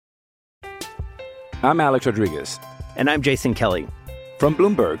I'm Alex Rodriguez. And I'm Jason Kelly. From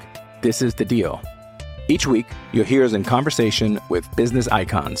Bloomberg, this is The Deal. Each week, you'll hear us in conversation with business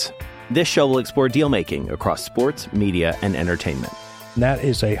icons. This show will explore deal-making across sports, media, and entertainment. That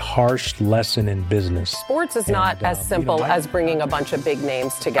is a harsh lesson in business. Sports is not as simple as bringing a bunch of big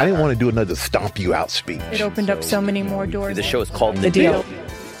names together. I didn't want to do another stomp you out speech. It opened up so many more doors. The show is called The Deal.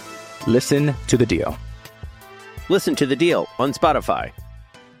 Listen to The Deal. Listen to The Deal on Spotify.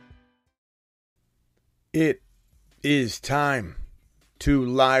 It is time to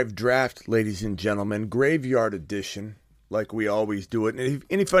live draft, ladies and gentlemen. Graveyard edition, like we always do it. And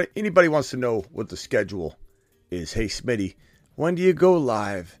if anybody wants to know what the schedule is, hey, Smitty, when do you go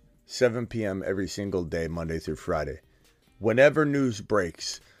live? 7 p.m. every single day, Monday through Friday. Whenever news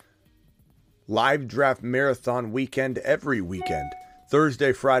breaks. Live draft marathon weekend every weekend.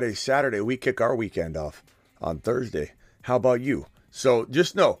 Thursday, Friday, Saturday. We kick our weekend off on Thursday. How about you? So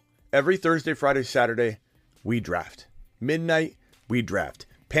just know, every Thursday, Friday, Saturday, we draft. Midnight, we draft.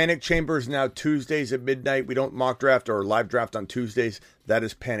 Panic Chamber is now Tuesdays at midnight. We don't mock draft or live draft on Tuesdays. That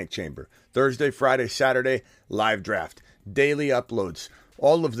is Panic Chamber. Thursday, Friday, Saturday, live draft. Daily uploads.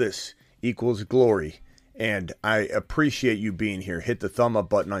 All of this equals glory. And I appreciate you being here. Hit the thumb up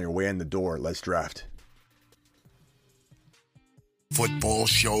button on your way in the door. Let's draft.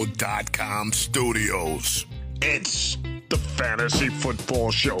 FootballShow.com studios. It's the Fantasy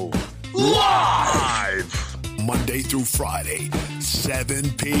Football Show. Live! Monday through Friday,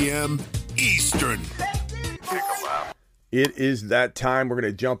 7 p.m. Eastern. It is that time. We're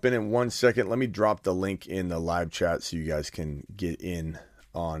going to jump in 1 second. Let me drop the link in the live chat so you guys can get in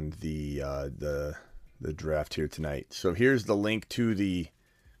on the draft here tonight. So here's the link to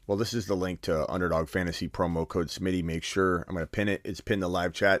this is the link to Underdog Fantasy promo code Smitty. Make sure, I'm going to pin it. It's pinned in the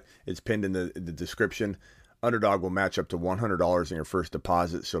live chat. It's pinned in the description. Underdog will match up to $100 in your first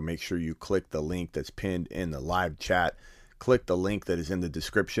deposit, so make sure you click the link that's pinned in the live chat. Click the link that is in the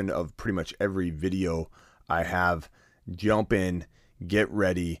description of pretty much every video I have. Jump in, get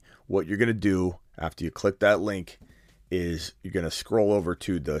ready. What you're going to do after you click that link is you're going to scroll over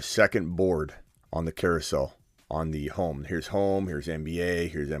to the second board on the carousel on the home. Here's NBA,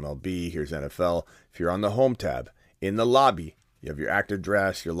 here's MLB, here's NFL. If you're on the home tab, in the lobby, you have your active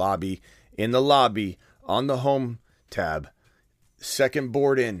drafts, your lobby. In the lobby, on the home tab, second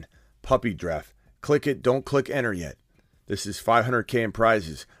board in, puppy draft. Click it. Don't click enter yet. This is $500K in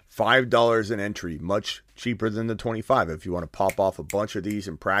prizes. $5 an entry, much cheaper than the $25. If you want to pop off a bunch of these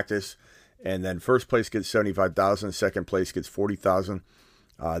and practice, and then first place gets $75,000, second place gets $40,000.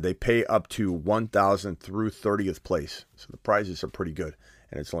 They pay up to $1,000 through 30th place, so the prizes are pretty good,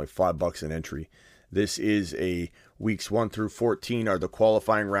 and it's only $5 an entry. This is a weeks 1 through 14 are the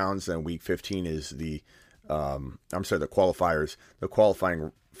qualifying rounds, and week 15 is the qualifiers. The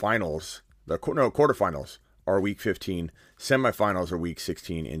qualifying finals, quarterfinals are week 15, semifinals are week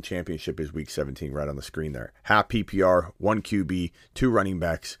 16, and championship is week 17 right on the screen there. Half PPR, 1 QB, 2 running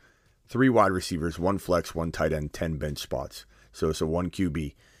backs, 3 wide receivers, 1 flex, 1 tight end, 10 bench spots. So it's a 1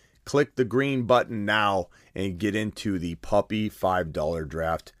 QB. Click the green button now and get into the puppy $5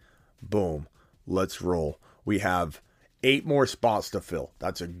 draft. Boom. Let's roll. We have 8 more spots to fill.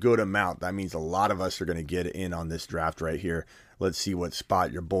 That's a good amount. That means a lot of us are going to get in on this draft right here. Let's see what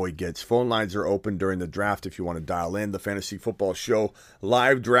spot your boy gets. Phone lines are open during the draft if you want to dial in. The Fantasy Football Show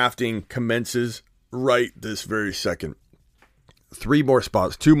live drafting commences right this very second. 3 more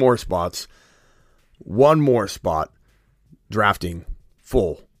spots, 2 more spots, 1 more spot. Drafting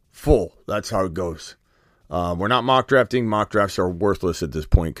full. That's how it goes. We're not mock drafting. Mock drafts are worthless at this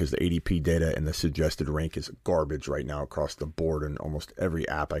point because the ADP data and the suggested rank is garbage right now across the board in almost every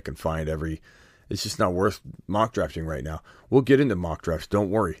app I can find. It's just not worth mock drafting right now. We'll get into mock drafts. Don't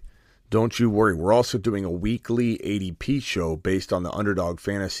worry. Don't you worry. We're also doing a weekly ADP show based on the Underdog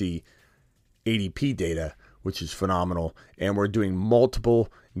Fantasy ADP data, which is phenomenal. And we're doing multiple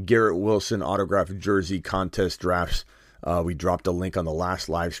Garrett Wilson autographed jersey contest drafts. We dropped a link on the last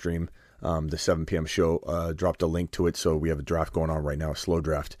live stream. The 7 p.m. show dropped a link to it, so we have a draft going on right now, a slow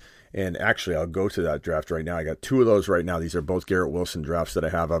draft. And actually, I'll go to that draft right now. I got 2 of those right now. These are both Garrett Wilson drafts that I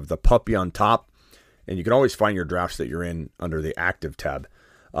have. I have the puppy on top, and you can always find your drafts that you're in under the active tab.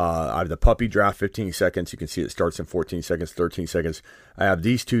 I have the puppy draft, 15 seconds. You can see it starts in 14 seconds, 13 seconds. I have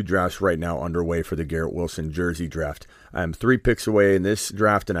these 2 drafts right now underway for the Garrett Wilson jersey draft. I am 3 picks away in this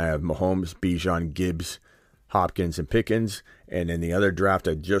draft, and I have Mahomes, Bijan, Gibbs, Hopkins, and Pickens. And in the other draft,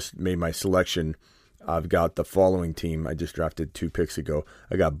 I just made my selection. I've got the following team. I just drafted 2 picks ago.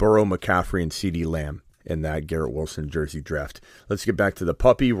 I got Burrow, McCaffrey, and CeeDee Lamb in that Garrett Wilson jersey draft. Let's get back to the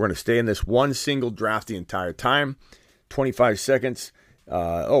puppy. We're going to stay in this one single draft the entire time. 25 seconds. It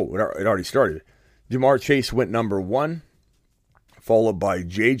already started. Jamar Chase went number 1, followed by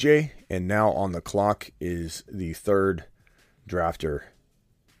JJ, and now on the clock is the third drafter.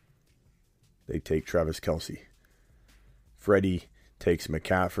 They take Travis Kelce. Freddie takes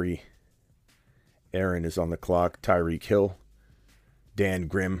McCaffrey. Aaron is on the clock. Tyreek Hill. Dan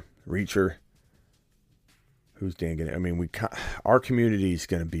Grimm, Reacher. Who's Dan going to... I mean, our community is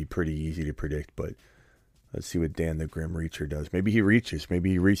going to be pretty easy to predict, but let's see what Dan the Grim Reacher does. Maybe he reaches.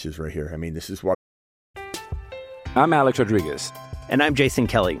 Maybe he reaches right here. I mean, this is what... I'm Alex Rodriguez. And I'm Jason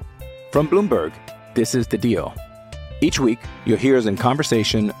Kelly. From Bloomberg, this is The Deal. Each week, you'll hear us in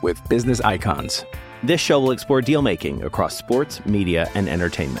conversation with business icons. This show will explore deal-making across sports, media, and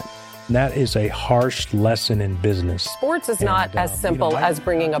entertainment. That is a harsh lesson in business. Sports is not as simple as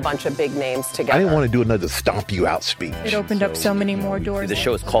bringing a bunch of big names together. I didn't want to do another stomp you out speech. It opened up so many more doors. The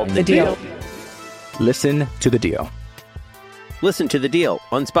show is called The Deal. Listen to The Deal. Listen to The Deal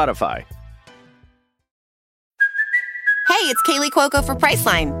on Spotify. Hey, it's Kaylee Cuoco for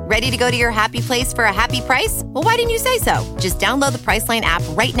Priceline. Ready to go to your happy place for a happy price? Well, why didn't you say so? Just download the Priceline app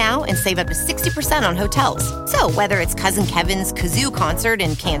right now and save up to 60% on hotels. So whether it's Cousin Kevin's Kazoo Concert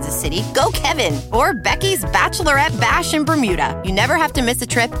in Kansas City, go Kevin, or Becky's Bachelorette Bash in Bermuda, you never have to miss a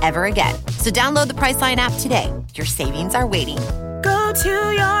trip ever again. So download the Priceline app today. Your savings are waiting. Go to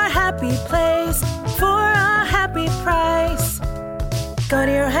your happy place for a happy price. Go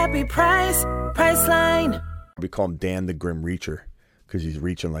to your happy price, Priceline. We call him Dan the Grim Reacher because he's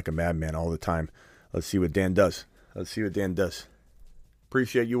reaching like a madman all the time. Let's see what Dan does.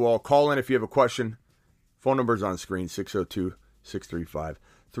 Appreciate you all. Call in if you have a question. Phone number's on screen,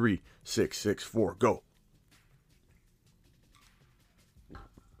 602-635-3664. Go.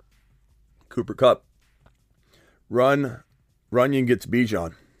 Cooper Kupp. Runyon gets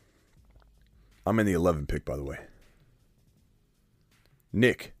Bijan. I'm in the 11 pick, by the way.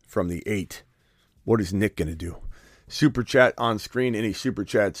 Nick from the 8. What is Nick going to do? Super chat on screen. Any super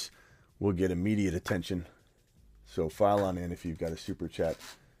chats will get immediate attention. So file on in if you've got a super chat.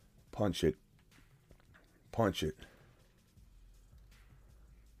 Punch it.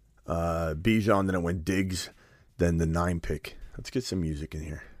 Bijan, then it went Diggs, then the 9 pick. Let's get some music in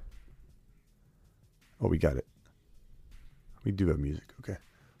here. Oh, we got it. We do have music. Okay.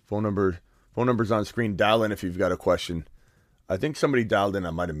 Phone number's on screen. Dial in if you've got a question. I think somebody dialed in.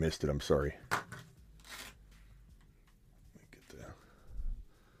 I might have missed it. I'm sorry.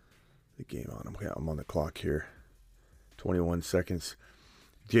 Game on. I'm on the clock here. 21 seconds.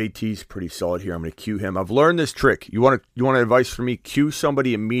 JT's pretty solid here. I'm going to cue him. I've learned this trick. You want advice from me? Cue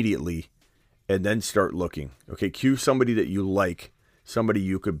somebody immediately and then start looking. Okay, cue somebody that you like. Somebody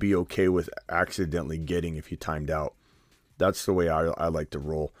you could be okay with accidentally getting if you timed out. That's the way I like to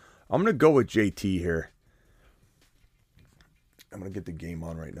roll. I'm going to go with JT here. I'm going to get the game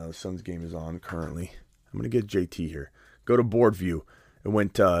on right now. The Suns game is on currently. I'm going to get JT here. Go to board view. It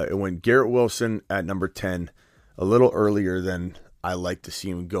went Garrett Wilson at number 10, a little earlier than I like to see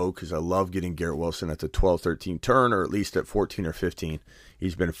him go because I love getting Garrett Wilson at the 12-13 turn or at least at 14 or 15.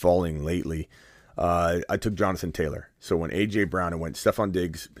 He's been falling lately. I took Jonathan Taylor. So when A.J. Brown, it went Stephon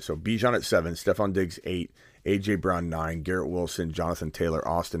Diggs. So Bijan at 7, Stephon Diggs 8, A.J. Brown 9, Garrett Wilson, Jonathan Taylor,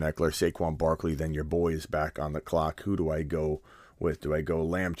 Austin Eckler, Saquon Barkley. Then your boy is back on the clock. Who do I go with? Do I go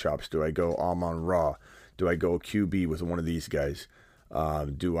Lamb Chops? Do I go Amon-Ra? Do I go QB with one of these guys?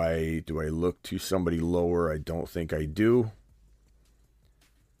 Do I look to somebody lower? I don't think I do.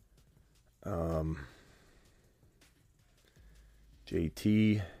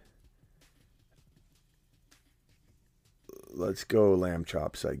 JT. Let's go Lamb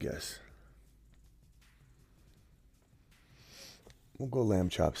Chops, I guess. We'll go Lamb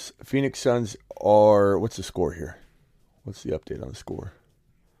Chops. Phoenix Suns are... What's the score here? What's the update on the score?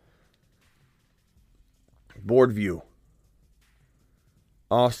 Board view.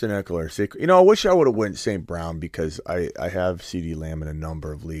 Austin Eckler. I wish I would have went St. Brown because I have CD Lamb in a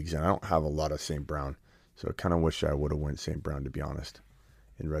number of leagues, and I don't have a lot of St. Brown. So I kind of wish I would have went St. Brown, to be honest,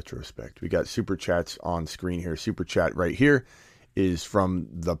 in retrospect. We got Super Chats on screen here. Super Chat right here is from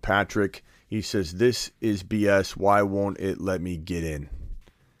the Patrick. He says, this is BS. Why won't it let me get in?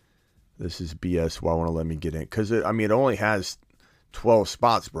 This is BS. Why won't it let me get in? Because, it only has 12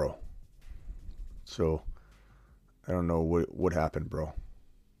 spots, bro. So I don't know what happened, bro.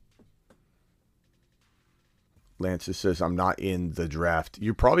 Lance just says, I'm not in the draft.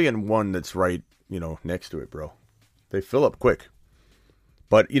 You're probably in one that's right, next to it, bro. They fill up quick.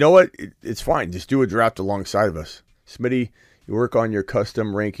 But you know what? It's fine. Just do a draft alongside of us. Smitty, you work on your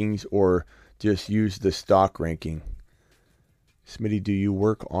custom rankings or just use the stock ranking? Smitty, do you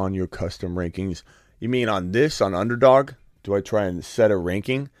work on your custom rankings? You mean on Underdog? Do I try and set a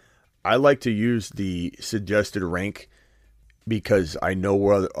ranking? I like to use the suggested rank because I know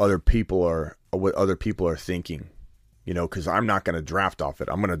what other people are thinking. You know, because I'm not going to draft off it.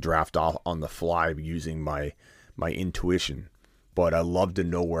 I'm going to draft off on the fly using my intuition. But I love to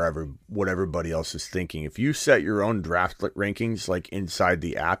know what everybody else is thinking. If you set your own draft rankings like inside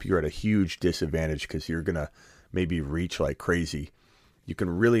the app, you're at a huge disadvantage because you're going to maybe reach like crazy. You can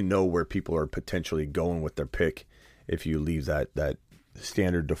really know where people are potentially going with their pick if you leave that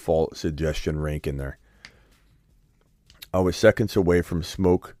standard default suggestion rank in there. I was seconds away from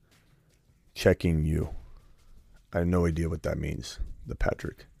smoke checking you. I have no idea what that means. The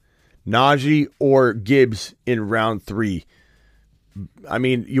Patrick. Najee or Gibbs in round 3. I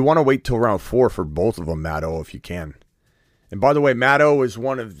mean, you want to wait till round 4 for both of them, Matt O, if you can. And by the way, Matt O is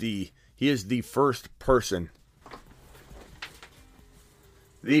he is the first person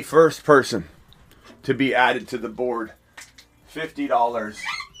to be added to the board. $50.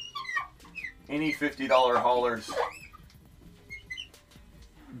 Any $50 haulers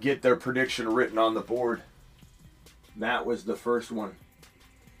get their prediction written on the board. Matt was the first one.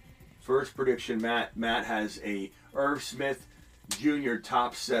 First prediction, Matt. Matt has a Irv Smith Jr.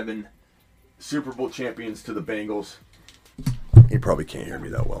 top 7 Super Bowl champions to the Bengals. He probably can't hear me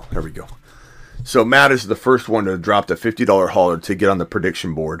that well. There we go. So Matt is the first one to drop the $50 hauler to get on the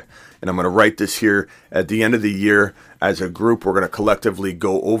prediction board. And I'm going to write this here at the end of the year. As a group, we're going to collectively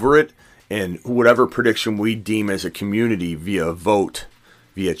go over it. And whatever prediction we deem as a community via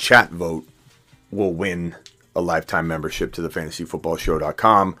chat vote, will win a lifetime membership to the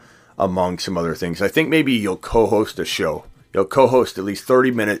fantasyfootballshow.com, among some other things. I think maybe you'll co-host a show. You'll co-host at least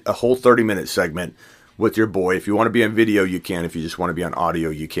a whole 30-minute segment with your boy. If you want to be on video, you can. If you just want to be on audio,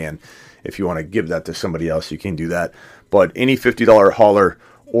 you can. If you want to give that to somebody else, you can do that. But any $50 hauler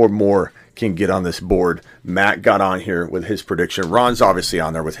or more can get on this board. Matt got on here with his prediction. Ron's obviously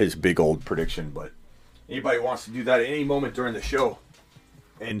on there with his big old prediction. But anybody wants to do that at any moment during the show.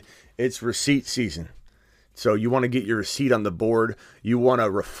 And it's receipt season. So you want to get your receipt on the board. You want to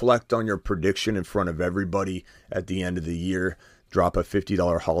reflect on your prediction in front of everybody at the end of the year. Drop a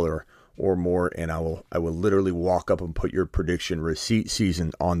 $50 hauler or more, and I will literally walk up and put your prediction receipt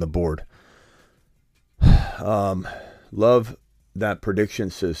season on the board. Love that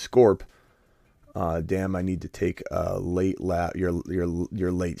prediction, says Scorp. Damn, I need to take a late lap. You're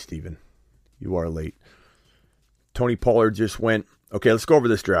late, Steven. You are late. Tony Pollard just went. Okay, let's go over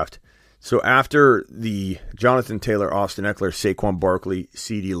this draft. So after the Jonathan Taylor, Austin Eckler, Saquon Barkley,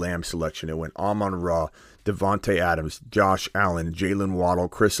 CeeDee Lamb selection, it went Amon-Ra, Devontae Adams, Josh Allen, Jalen Waddle,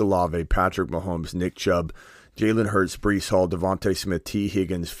 Chris Olave, Patrick Mahomes, Nick Chubb, Jalen Hurts, Breece Hall, Devontae Smith, T.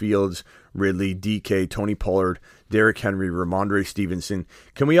 Higgins, Fields, Ridley, DK, Tony Pollard, Derrick Henry, Ramondre Stevenson.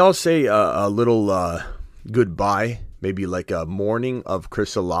 Can we all say a little goodbye, maybe like a mourning of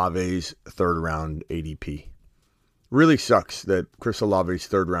Chris Olave's third-round ADP? Really sucks that Chris Olave's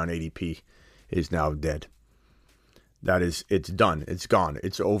third-round ADP is now dead. It's done. It's gone.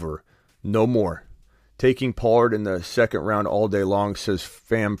 It's over. No more. Taking Pollard in the second round all day long, says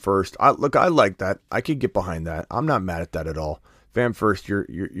Fam First. I like that. I could get behind that. I'm not mad at that at all. Fam First, you're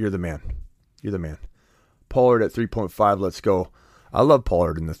the man. You're the man. Pollard at 3.5. Let's go. I love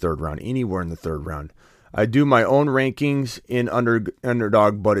Pollard in the third round. Anywhere in the third round. I do my own rankings in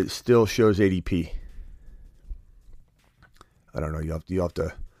underdog, but it still shows ADP. I don't know. You have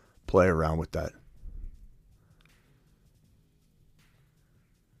to play around with that.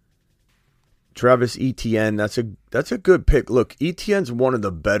 Travis Etienne, that's a good pick. Look, Etienne's one of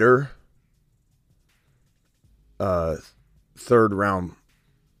the better third round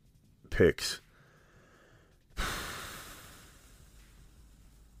picks.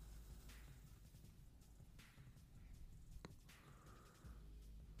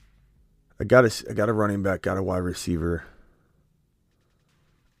 I got a running back, got a wide receiver.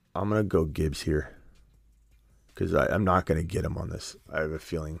 I'm going to go Gibbs here because I'm not going to get him on this. I have a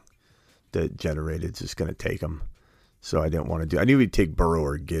feeling that Generated's just going to take him. So I didn't want to do. I knew he'd take Burrow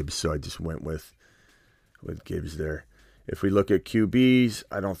or Gibbs, so I just went with Gibbs there. If we look at QBs,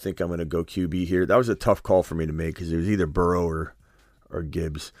 I don't think I'm going to go QB here. That was a tough call for me to make because it was either Burrow or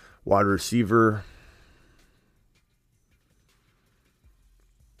Gibbs. Wide receiver.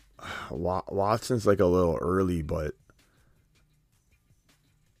 Watson's like a little early, but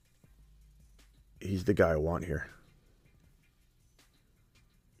he's the guy I want here.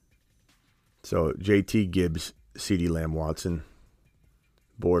 So JT Gibbs, CeeDee Lamb, Watson.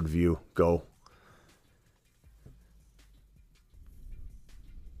 Board view, go.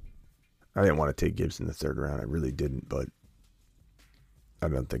 I didn't want to take Gibbs in the third round. I really didn't, but I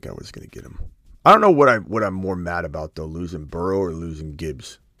don't think I was going to get him. I don't know what I'm more mad about though, losing Burrow or losing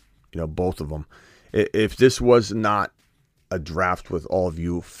Gibbs. both of them. If this was not a draft with all of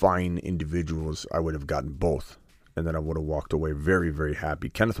you fine individuals, I would have gotten both. And then I would have walked away very, very happy.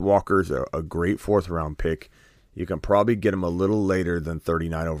 Kenneth Walker is a great 4th-round pick. You can probably get him a little later than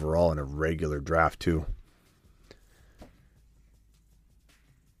 39 overall in a regular draft, too.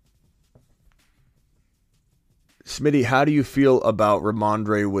 Smitty, how do you feel about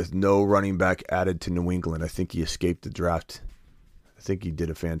Ramondre with no running back added to New England? I think he escaped the draft. I think he did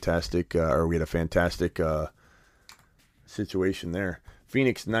a fantastic, we had a fantastic situation there.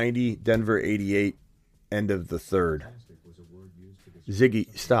 Phoenix 90, Denver 88, end of the 3rd.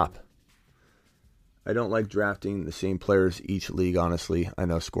 Ziggy, stop. I don't like drafting the same players each league, honestly. I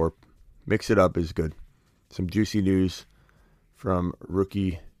know, Scorp. Mix it up is good. Some juicy news from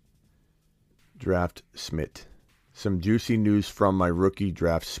rookie draft Smith. Some juicy news from my rookie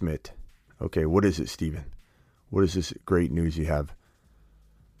draft Smith. Okay, what is it, Steven? What is this great news you have?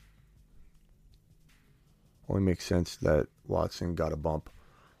 Only makes sense that Watson got a bump.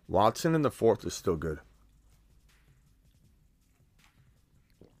 Watson in the 4th is still good.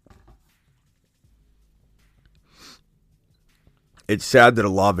 It's sad that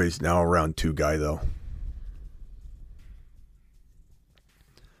Olave is now a round 2 guy, though.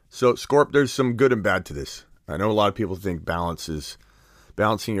 So, Scorp, there's some good and bad to this. I know a lot of people think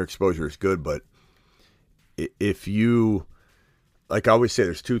balancing your exposure is good, but if you, like I always say,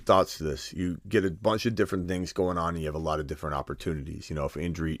 there's 2 thoughts to this. You get a bunch of different things going on, and you have a lot of different opportunities. If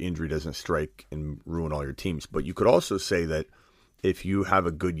injury doesn't strike and ruin all your teams. But you could also say that if you have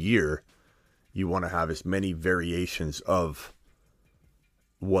a good year, you want to have as many variations of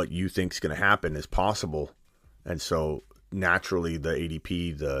what you think is going to happen as possible. And so naturally, the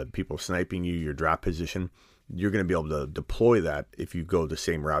ADP, the people sniping you, your draft position, you're going to be able to deploy that if you go the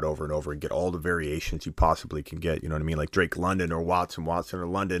same route over and over and get all the variations you possibly can get. You know what I mean? Like Drake London or Watson or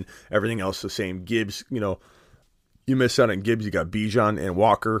London, everything else the same. Gibbs, you miss out on Gibbs, you got Bijan and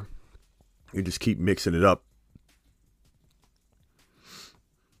Walker. You just keep mixing it up.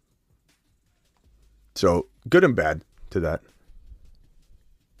 So good and bad to that.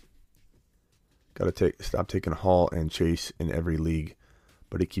 Got to stop taking Hall and Chase in every league.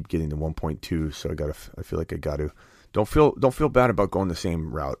 But I keep getting the 1.2, so I feel like I got to. Don't feel bad about going the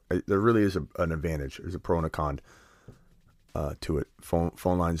same route. There really is an advantage. There's a pro and a con to it. Phone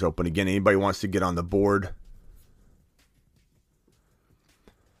line's open again. Anybody wants to get on the board?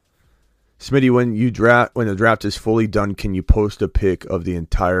 Smitty, when the draft is fully done, can you post a pic of the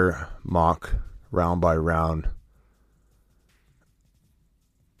entire mock round by round?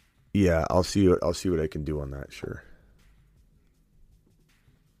 Yeah, I'll see what I can do on that. Sure.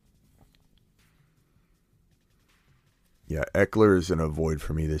 Yeah, Eckler is an avoid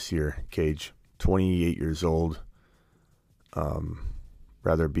for me this year. Cage, 28 years old.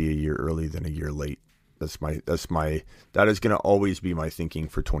 Rather be a year early than a year late. That is going to always be my thinking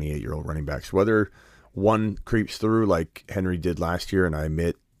for 28-year-old running backs. Whether one creeps through like Henry did last year, and I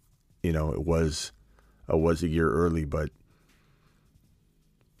admit, it was a year early, but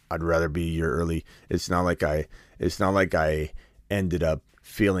I'd rather be a year early. It's not like I ended up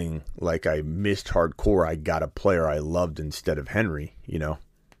feeling like I missed hardcore. I got a player I loved instead of Henry,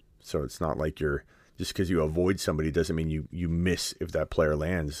 So it's not like just because you avoid somebody doesn't mean you miss if that player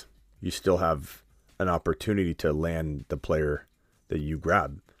lands. You still have an opportunity to land the player that you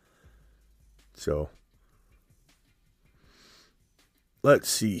grab. So let's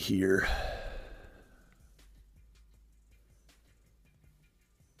see here.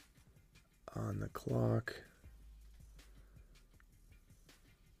 On the clock.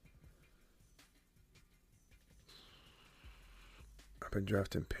 I've been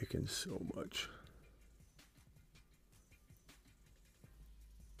drafting Pickens so much.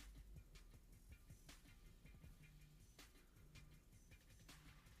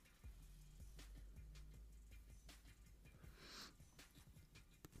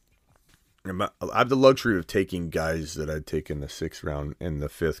 I have the luxury of taking guys that I'd take in the 6th round and the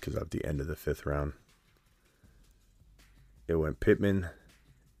 5th because I'm at the end of the 5th round. It went Pittman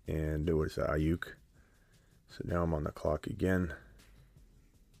and it was Ayuk. So now I'm on the clock again.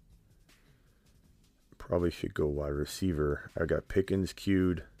 Probably should go wide receiver. I got Pickens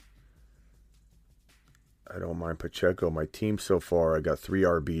queued. I don't mind Pacheco. My team so far, I got 3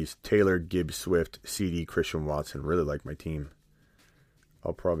 RBs. Taylor, Gibbs, Swift, CD, Christian Watson. Really like my team.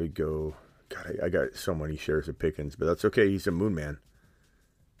 I'll probably go... God, I got so many shares of Pickens, but that's okay. He's a moon man.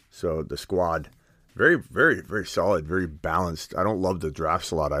 So the squad, very, very, very solid, very balanced. I don't love the draft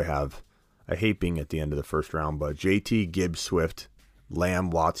slot I have. I hate being at the end of the 1st round, but JT, Gibbs, Swift, Lamb,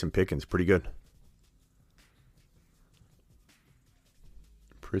 Watson, Pickens, pretty good.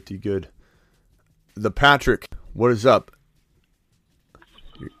 Pretty good. The Patrick, what is up?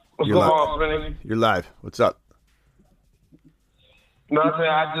 What's going on, Smitty? You're live. What's up? Nothing.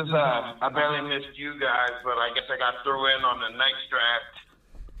 I barely missed you guys, but I guess I got thrown in on the next draft.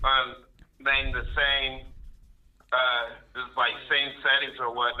 Named the same, just like same settings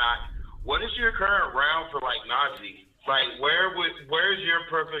or whatnot. What is your current round for like Najee? Like, where's your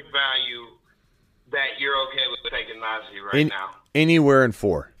perfect value that you're okay with taking Najee now? Anywhere in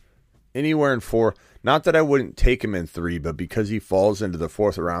 4. Anywhere in 4. Not that I wouldn't take him in 3, but because he falls into the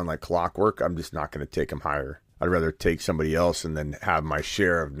 4th round like clockwork, I'm just not going to take him higher. I'd rather take somebody else and then have my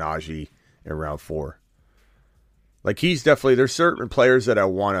share of Najee in round 4. Like, he's definitely, there's certain players that I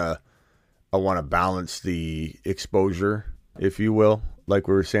want to balance the exposure, if you will. Like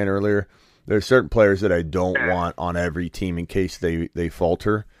we were saying earlier, there's certain players that I don't want on every team in case they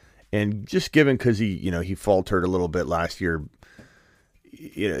falter. And just given because he faltered a little bit last year,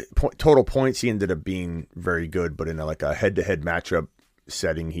 total points he ended up being very good, but in a head-to-head matchup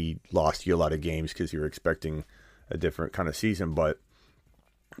setting, he lost you a lot of games because you were expecting a different kind of season. But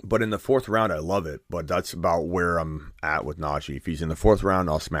in the 4th round, I love it. But that's about where I'm at with Najee. If he's in the 4th round,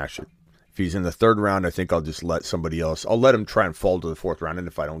 I'll smash it. If he's in the 3rd round, I think I'll just let somebody else. I'll let him try and fall to the 4th round, and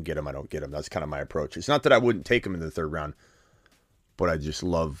if I don't get him, I don't get him. That's kind of my approach. It's not that I wouldn't take him in the 3rd round, but I just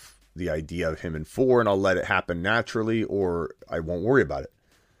love the idea of him in 4, and I'll let it happen naturally, or I won't worry about it.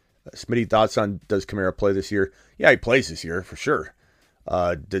 Smitty, thoughts on does Kamara play this year? Yeah, he plays this year for sure.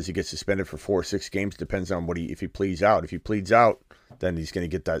 Does he get suspended for 4 or 6 games? Depends on if he pleads out. If he pleads out, then he's going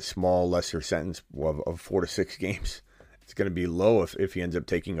to get that small, lesser sentence of 4 to 6 games. It's going to be low if he ends up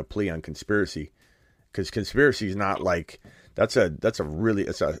taking a plea on conspiracy, because conspiracy is not like that's a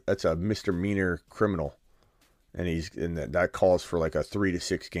misdemeanor criminal, and that calls for like a 3 to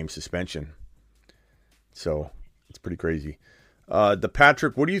 6 game suspension. So it's pretty crazy. The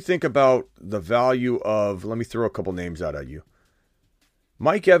Patrick, what do you think about the value of? Let me throw a couple names out at you.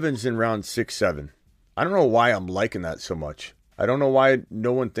 Mike Evans in round 6, 7. I don't know why I'm liking that so much. I don't know why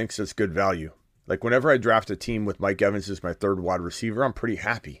no one thinks that's good value. Like, whenever I draft a team with Mike Evans as my 3rd wide receiver, I'm pretty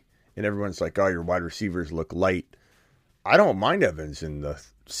happy. And everyone's like, oh, your wide receivers look light. I don't mind Evans in the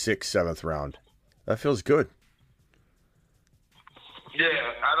 6th, 7th round. That feels good. Yeah,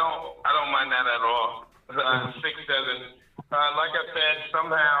 I don't mind that at all. 6, 7. Like I said,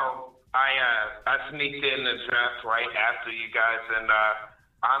 somehow I sneaked in the draft right after you guys, and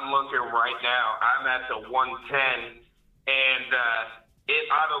I'm looking right now. I'm at the 110, and it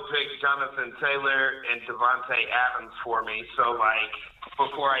auto-picked Jonathan Taylor and Devontae Adams for me. So, like,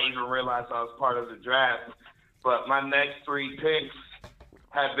 before I even realized I was part of the draft. But my next 3 picks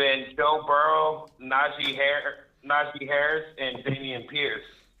have been Joe Burrow, Najee Harris, and Dameon Pierce.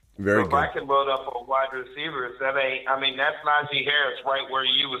 Very so good. If I can load up on wide receivers, that's Najee Harris right where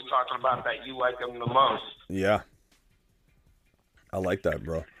you was talking about that you like him the most. Yeah. I like that,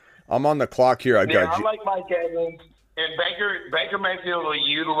 bro. I'm on the clock here. I like Mike Evans. And Baker Mayfield will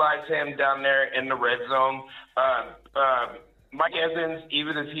utilize him down there in the red zone. Mike Evans,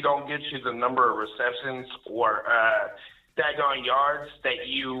 even if he don't get you the number of receptions or daggone yards that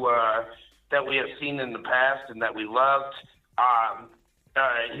we have seen in the past and that we loved,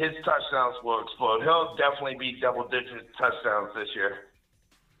 his touchdowns will explode. He'll definitely be double-digit touchdowns this year.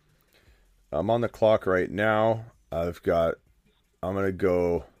 I'm on the clock right now. I'm going to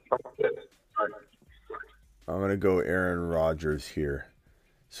go Aaron Rodgers here.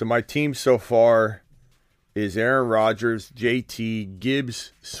 So my team so far is Aaron Rodgers, JT,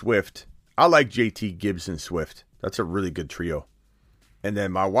 Gibbs, Swift. I like JT, Gibbs, and Swift. That's a really good trio. And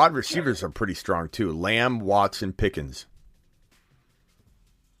then my wide receivers are pretty strong too. Lamb, Watson, Pickens.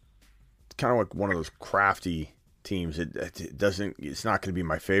 It's kind of like one of those crafty teams. It's not going to be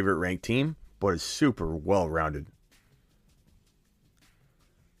my favorite ranked team, but it's super well-rounded.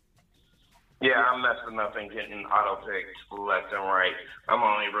 Yeah, I'm messing up and getting auto-picked left and right. I'm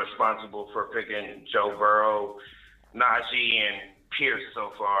only responsible for picking Joe Burrow, Najee, and Pierce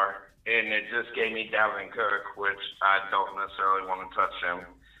so far. And it just gave me Dalvin Cook, which I don't necessarily want to touch him.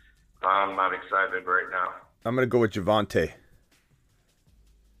 I'm not excited right now. I'm going to go with Javonte.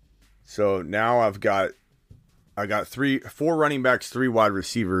 So now I've got 4 running backs, 3 wide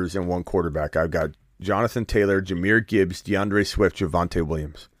receivers, and 1 quarterback. I've got Jonathan Taylor, Jahmyr Gibbs, DeAndre Swift, Javonte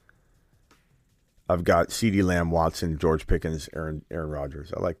Williams. I've got CeeDee Lamb, Watson, George Pickens, Aaron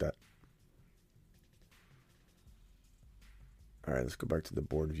Rodgers. I like that. All right, let's go back to the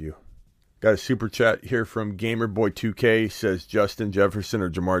board view. Got a super chat here from GamerBoy2K. Says Justin Jefferson or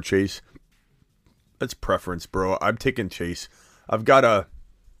Jamar Chase. That's preference, bro. I'm taking Chase. I've got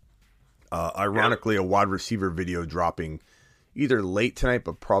ironically, a wide receiver video dropping either late tonight,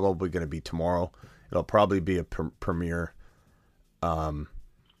 but probably going to be tomorrow. It'll probably be a premiere. And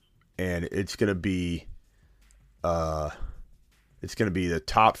it's going to be the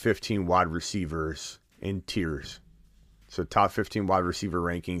top 15 wide receivers in tiers. So top 15 wide receiver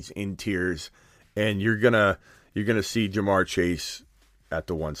rankings in tiers, and you're gonna see Ja'Marr Chase at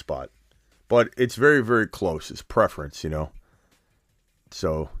the 1 spot. But it's very, very close. It's preference,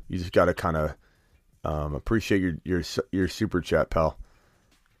 So you just got to kind of appreciate your super chat, pal.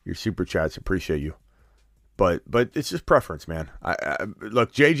 Your super chats, appreciate you. But it's just preference, man.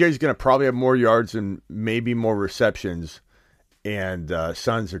 Look, JJ's going to probably have more yards and maybe more receptions, and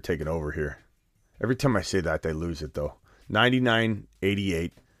Suns are taking over here. Every time I say that, they lose it, though.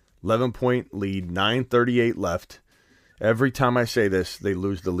 99-88, 11-point lead, 9:38 left. Every time I say this, they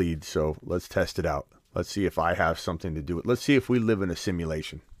lose the lead, so let's test it out. Let's see if I have something to do with it. Let's see if we live in a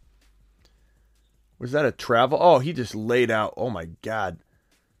simulation. Was that a travel? Oh, he just laid out. Oh, my God.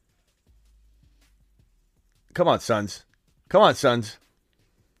 Come on, Suns. Come on, Suns.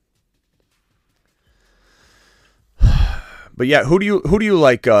 But yeah, who do you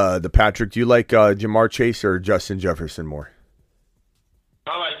like, the Patrick? Do you like Ja'Marr Chase or Justin Jefferson more?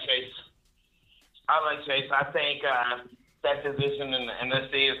 I like Chase. I think that division in the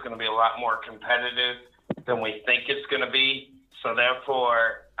NFC is going to be a lot more competitive than we think it's going to be. So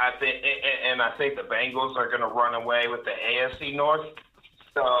therefore, I think the Bengals are going to run away with the AFC North.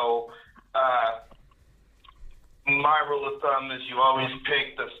 So my rule of thumb is you always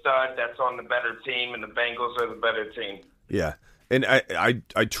pick the stud that's on the better team, and the Bengals are the better team. Yeah, and I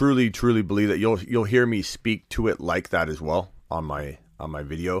truly believe that you'll hear me speak to it like that as well on my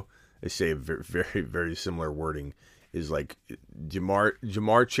video. I say a very, very, very similar wording. Is like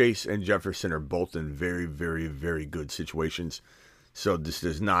Ja'Marr Chase and Jefferson are both in very, very, very good situations. So this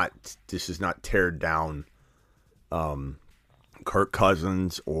does not tear down Kirk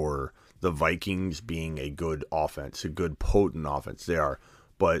Cousins or the Vikings being a good offense, a good potent offense. They are,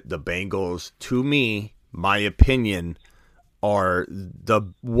 but the Bengals, to me, my opinion, are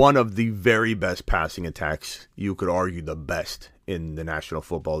one of the very best passing attacks. You could argue the best in the National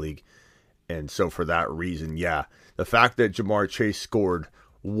Football League. And so for that reason, yeah, the fact that Ja'Marr Chase scored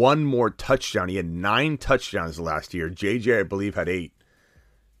one more touchdown, he had 9 touchdowns last year. JJ, I believe, had 8.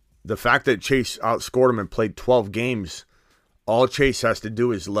 The fact that Chase outscored him and played 12 games, all Chase has to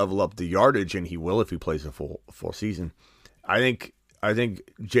do is level up the yardage, and he will if he plays a full season. I think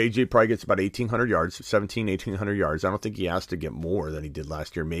JJ probably gets about 1,800 yards, 1,800 yards. I don't think he has to get more than he did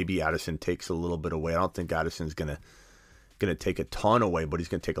last year. Maybe Addison takes a little bit away. I don't think Addison's going to take a ton away, but he's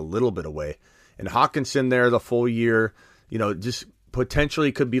going to take a little bit away. And Hawkinson there the full year, just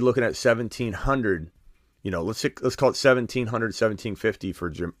potentially could be looking at 1,700. Let's call it 1,700, 1,750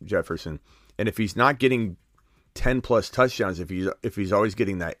 for Jefferson. And if he's not getting 10 plus touchdowns, if he's always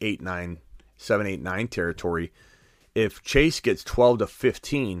getting that 8-9, 7-8-9 territory, if Chase gets 12 to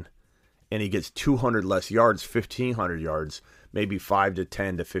 15 and he gets 200 less yards, 1,500 yards, maybe 5 to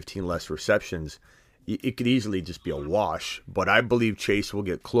 10 to 15 less receptions, it could easily just be a wash. But I believe Chase will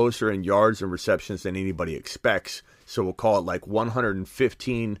get closer in yards and receptions than anybody expects. So we'll call it like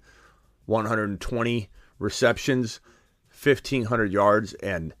 115, 120 receptions, 1,500 yards,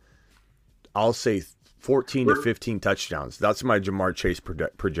 and I'll say 14 to 15 touchdowns. That's my Ja'Marr Chase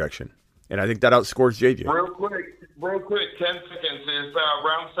projection. And I think that outscores JJ. Real quick, 10 seconds. Is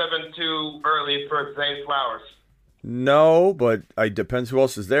round 7 too early for Zay Flowers? No, but it depends who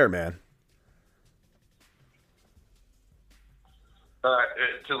else is there, man.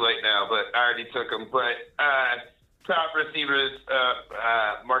 Too late now, but I already took him. But top receivers,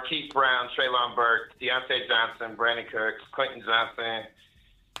 Marquise Brown, Treylon Burks, Deontay Johnson, Brandon Cooks, Quentin Johnson.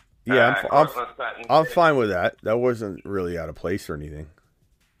 Yeah, I'm fine with that. That wasn't really out of place or anything.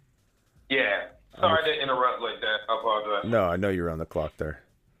 Yeah. Sorry to interrupt like that. I apologize. No, I know you're on the clock there.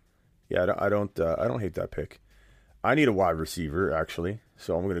 Yeah, I don't hate that pick. I need a wide receiver, actually,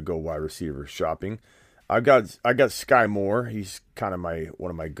 so I'm going to go wide receiver shopping. I got Sky Moore. He's kind of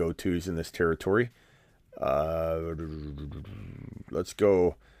one of my go-tos in this territory. Let's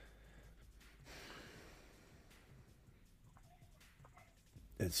go.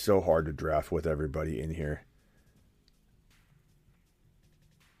 It's so hard to draft with everybody in here.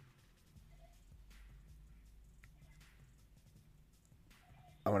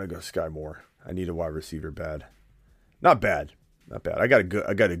 I'm gonna go Sky Moore. I need a wide receiver bad. Not bad. I got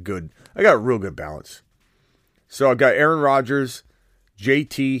a real good balance. So I got Aaron Rodgers,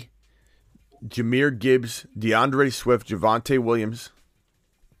 JT, Jahmyr Gibbs, DeAndre Swift, Javonte Williams,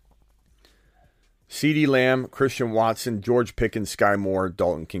 CeeDee Lamb, Christian Watson, George Pickens, Sky Moore,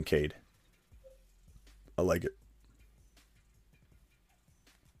 Dalton Kincaid. I like it.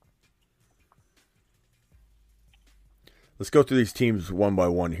 Let's go through these teams one by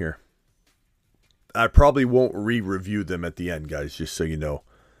one here. I probably won't re-review them at the end, guys, just so you know.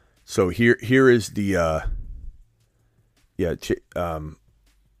 So here is the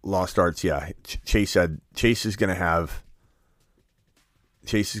Lost Arts. Yeah, Chase is going to have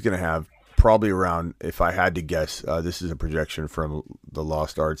probably around, if I had to guess, this is a projection from the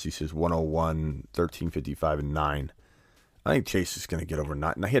Lost Arts. He says 101, 1355, and 9. I think Chase is going to get over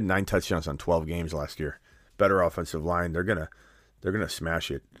 9. He had 9 touchdowns on 12 games last year. Better offensive line. They're gonna smash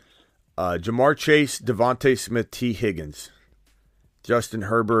it. Jamar Chase, Devontae Smith, T. Higgins, Justin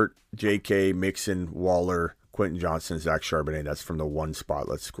Herbert, J.K. Mixon, Waller, Quentin Johnson, Zach Charbonnet. That's from the 1 spot.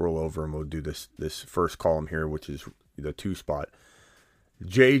 Let's scroll over and we'll do this first column here, which is the 2 spot.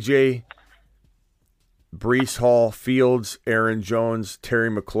 J.J., Breece Hall, Fields, Aaron Jones, Terry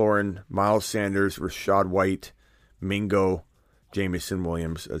McLaurin, Miles Sanders, Rachaad White, Mingo, Jameson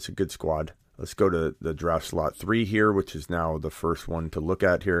Williams. That's a good squad. Let's go to the draft slot 3 here, which is now the first one to look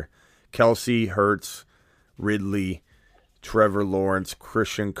at here. Kelsey, Hurts, Ridley, Trevor Lawrence,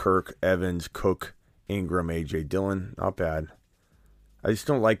 Christian Kirk, Evans, Cook, Ingram, A.J. Dillon. Not bad. I just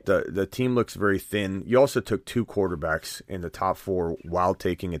don't like the team looks very thin. You also took 2 quarterbacks in the top 4 while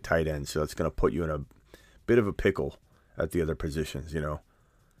taking a tight end, so that's going to put you in a bit of a pickle at the other positions, you know.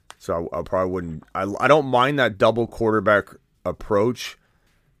 So I probably wouldn't. I don't mind that double quarterback approach,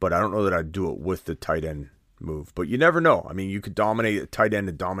 but I don't know that I'd do it with the tight end move. But you never know. I mean, you could dominate a tight end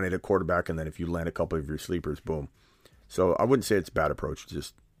and dominate a quarterback, and then if you land a couple of your sleepers, boom. So I wouldn't say it's a bad approach.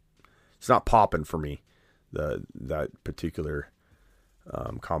 Just it's not popping for me, that particular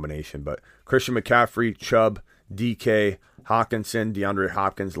combination. But Christian McCaffrey, Chubb, DK, Hawkinson, DeAndre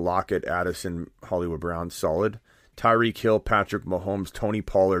Hopkins, Lockett, Addison, Hollywood Brown, solid. Tyreek Hill, Patrick Mahomes, Tony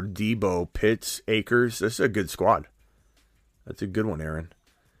Pollard, Debo, Pitts, Akers. This is a good squad. That's a good one, Aaron.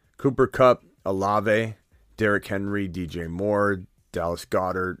 Cooper Kupp, Olave, Derrick Henry, DJ Moore, Dallas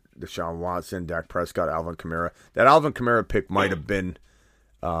Goedert, Deshaun Watson, Dak Prescott, Alvin Kamara. That Alvin Kamara pick might have been,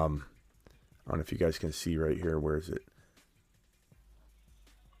 I don't know if you guys can see right here. Where is it?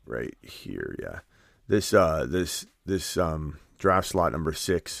 Right here, yeah. This draft slot number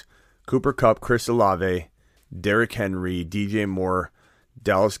 6. Cooper Kupp, Chris Olave, Derrick Henry, DJ Moore,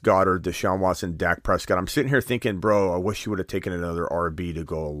 Dallas Goedert, Deshaun Watson, Dak Prescott. I'm sitting here thinking, bro, I wish you would have taken another RB to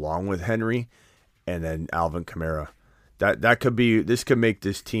go along with Henry and then Alvin Kamara. That could be, this could make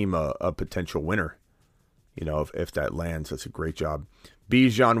this team a potential winner. You know, if that lands, that's a great job.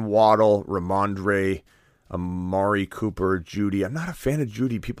 Bijan Waddle, Ramondre, Amari Cooper, Judy. I'm not a fan of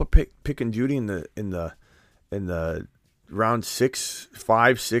Judy. People picking Judy in the round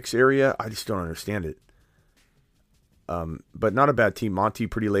 5, 6 area. I just don't understand it. But not a bad team. Monty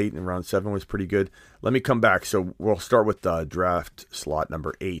pretty late in round 7 was pretty good. Let me come back. So we'll start with the draft slot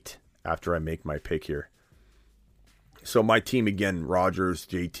number 8 after I make my pick here. So my team again: Rodgers,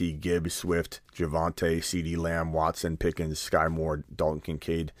 JT, Gibbs, Swift, Javonte, CeeDee Lamb, Watson, Pickens, Sky Moore, Dalton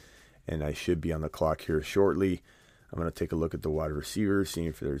Kincaid, and I should be on the clock here shortly. I'm going to take a look at the wide receivers, seeing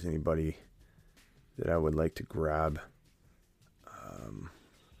if there's anybody that I would like to grab.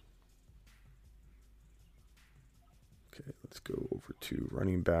 Okay, let's go over to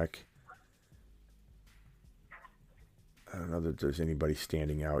running back. I don't know that there's anybody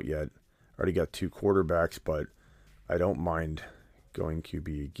standing out yet. I already got 2 quarterbacks, but I don't mind going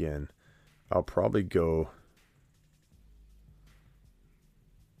QB again. I'll probably go...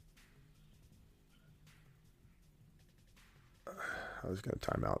 I was going to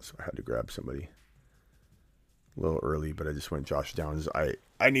time out, so I had to grab somebody a little early, but I just went Josh Downs.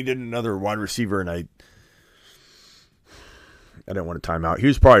 I needed another wide receiver, and I didn't want to time out. He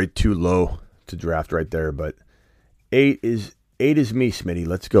was probably too low to draft right there, but 8 is me, Smitty.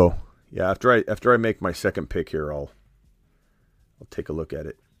 Let's go. Yeah, after I make my second pick here, I'll take a look at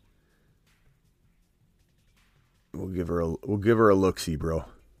it. We'll give her a look-see, bro.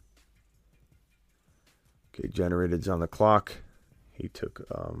 Okay, generated's on the clock. He took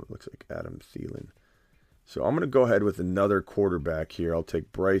looks like Adam Thielen. So I'm going to go ahead with another quarterback here. I'll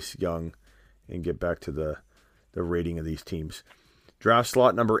take Bryce Young and get back to the rating of these teams. Draft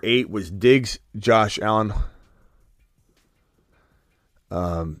slot number 8 was Diggs, Josh Allen.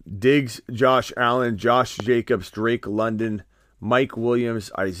 Diggs, Josh Allen, Josh Jacobs, Drake London, Mike Williams,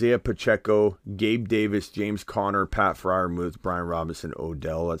 Isaiah Pacheco, Gabe Davis, James Conner, Pat Freiermuth, Brian Robinson,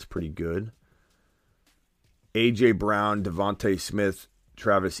 Odell. That's pretty good. A.J. Brown, Devontae Smith,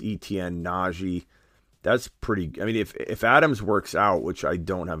 Travis Etienne, Najee. That's pretty. I mean, if Adams works out, which I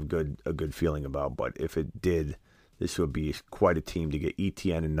don't have a good feeling about, but if it did, this would be quite a team to get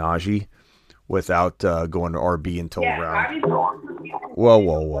Etienne and Najee without going to RB until round.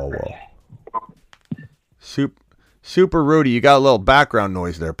 Whoa. Super Rudy, you got a little background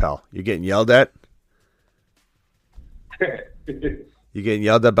noise there, pal. You getting yelled at? You getting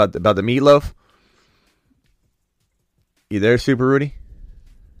yelled at about the meatloaf? You there, Super Rudy?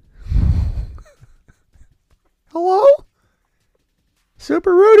 Hello?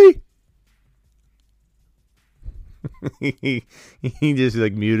 Super Rudy? He just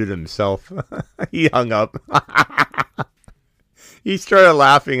like muted himself. He hung up. He started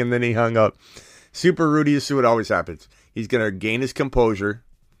laughing and then he hung up. Super Rudy, this is what always happens. He's gonna gain his composure,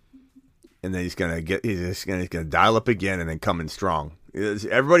 and then he's gonna dial up again and then come in strong.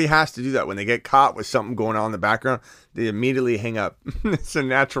 Everybody has to do that when they get caught with something going on in the background. They immediately hang up. It's a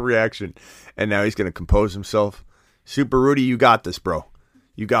natural reaction. And now he's gonna compose himself. Super Rudy, you got this, bro.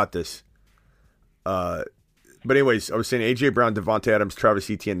 You got this. But anyways, I was saying AJ Brown, Devontae Adams, Travis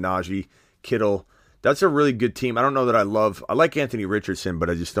Etienne, Najee, Kittle. That's a really good team. I don't know that I like Anthony Richardson, but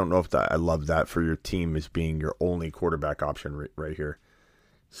I just don't know if I love that for your team as being your only quarterback option right here.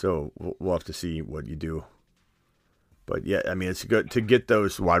 So we'll have to see what you do. But yeah, I mean, it's good to get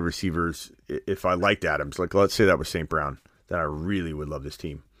those wide receivers. If I liked Adams, like let's say that was St. Brown, then I really would love this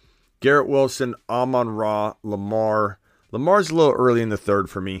team. Garrett Wilson, Amon-Ra, Lamar. Lamar's a little early in the third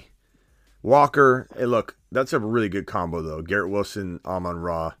for me. Walker, hey, look, that's a really good combo, though. Garrett Wilson,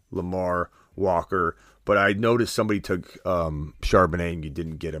 Amon-Ra, Lamar, Walker. But I noticed somebody took Charbonnet and you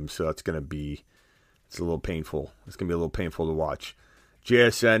didn't get him, so it's a little painful. It's going to be a little painful to watch.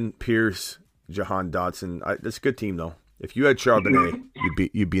 JSN, Pierce, Jahan Dotson. That's a good team, though. If you had Charbonnet,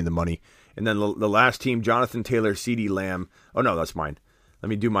 you'd be in the money. And then the last team, Jonathan Taylor, CeeDee Lamb. Oh, no, that's mine. Let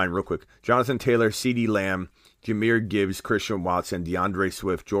me do mine real quick. Jonathan Taylor, CeeDee Lamb, Jahmyr Gibbs, Christian Watson, DeAndre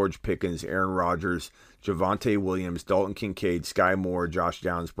Swift, George Pickens, Aaron Rodgers, Javonte Williams, Dalton Kincaid, Sky Moore, Josh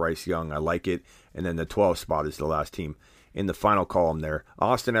Downs, Bryce Young. I like it. And then the 12th spot is the last team in the final column there.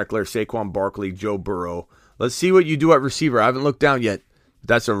 Austin Eckler, Saquon Barkley, Joe Burrow. Let's see what you do at receiver. I haven't looked down yet.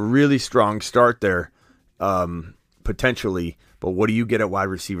 That's a really strong start there, potentially. But what do you get at wide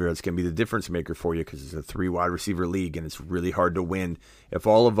receiver? That's going to be the difference maker for you because it's a 3 wide receiver league and it's really hard to win. If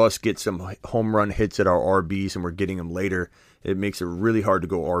all of us get some home run hits at our RBs and we're getting them later, it makes it really hard to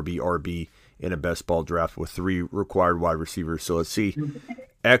go RB in a best ball draft with 3 required wide receivers. So let's see.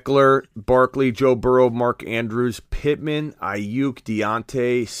 Eckler, Barkley, Joe Burrow, Mark Andrews, Pittman, Ayuk,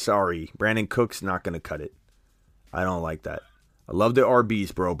 Deontay. Sorry, Brandon Cook's not going to cut it. I don't like that. I love the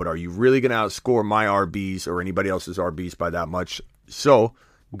RBs, bro, but are you really going to outscore my RBs or anybody else's RBs by that much? So,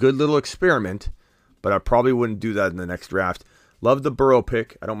 good little experiment, but I probably wouldn't do that in the next draft. Love the Burrow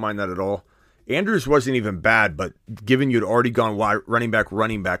pick. I don't mind that at all. Andrews wasn't even bad, but given you'd already gone running back,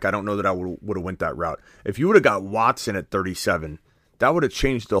 I don't know that I would have went that route. If you would have got Watson at 37, that would have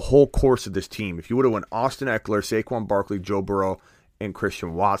changed the whole course of this team. If you would have went Austin Eckler, Saquon Barkley, Joe Burrow, and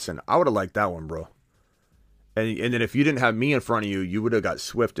Christian Watson, I would have liked that one, bro. And then if you didn't have me in front of you, you would have got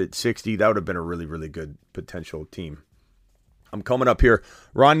Swift at 60. That would have been a really, really good potential team. I'm coming up here.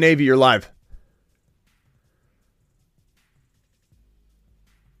 Ron Navy, you're live.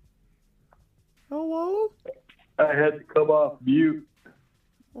 Hello? I had to come off mute.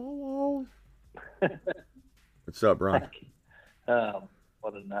 Hello? What's up, Ron?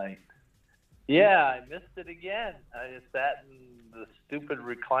 What a night. Yeah, I missed it again. I just sat in the stupid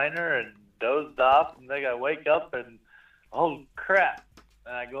recliner and dozed off, and then I wake up and, oh, crap.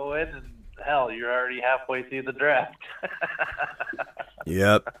 And I go in, and hell, you're already halfway through the draft.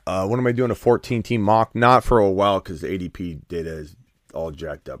 Yep. What am I doing? A 14-team mock? Not for a while because the ADP data is all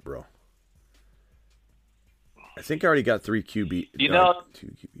jacked up, bro. I think I already got 3 QB. You know, 2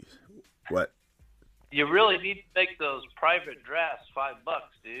 QBs. What? You really need to make those private drafts $5,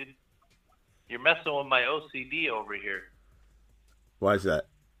 dude. You're messing with my OCD over here. Why is that?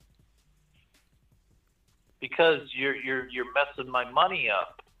 Because you're messing my money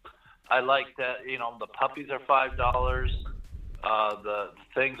up. I like that, the puppies are $5. The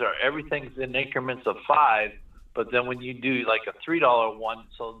things are, everything's in increments of 5, but then when you do like a $3 one,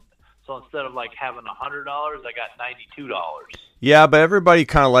 so instead of like having $100, I got $92. Yeah, but everybody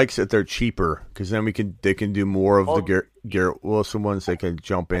kind of likes that they're cheaper because then they can do more of the Garrett Wilson ones. They can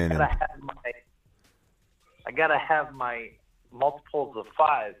jump in. I gotta have my multiples of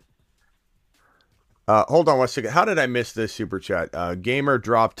 5. Hold on 1 second. How did I miss this super chat? Gamer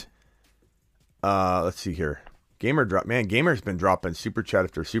dropped. Let's see here. Gamer dropped. Man, Gamer's been dropping super chat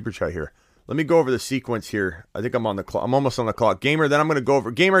after super chat here. Let me go over the sequence here. I think I'm on the clock. I'm almost on the clock. Gamer, then I'm going to go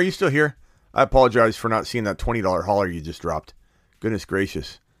over. Gamer, are you still here? I apologize for not seeing that $20 hauler you just dropped. Goodness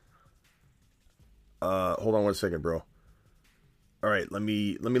gracious. Hold on 1 second, bro. All right, let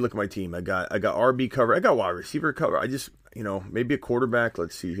me look at my team. I got RB cover. I got wide receiver cover. I just, maybe a quarterback.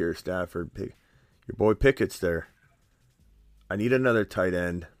 Let's see here. Stafford, your boy Pickett's there. I need another tight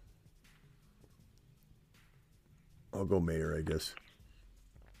end. I'll go Mayer, I guess.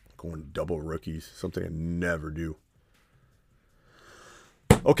 Going double rookies, something I never do.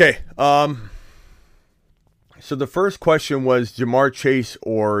 Okay. So the first question was Jamar Chase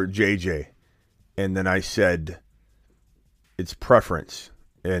or JJ. And then I said it's preference.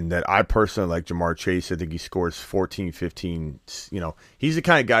 And that I personally like Jamar Chase. I think he scores 14, 15. He's the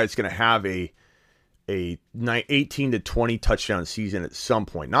kind of guy that's going to have a 18 to 20 touchdown season at some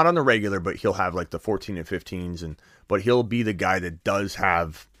point. Not on the regular, but he'll have like the 14 and 15s. But he'll be the guy that does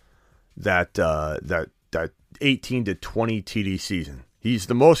have that 18 to 20 TD season. He's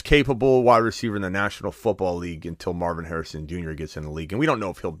the most capable wide receiver in the National Football League until Marvin Harrison Jr. gets in the league. And we don't know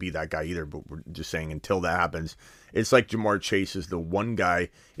if he'll be that guy either, but we're just saying until that happens. It's like Jamar Chase is the one guy,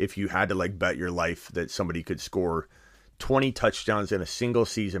 if you had to like bet your life that somebody could score 20 touchdowns in a single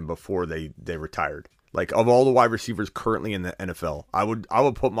season before they retired. Like of all the wide receivers currently in the NFL, I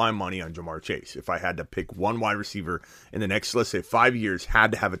would put my money on Jamar Chase. If I had to pick one wide receiver in the next, let's say 5 years,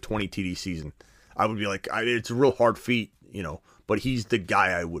 had to have a 20 TD season, I would be like, it's a real hard feat, but he's the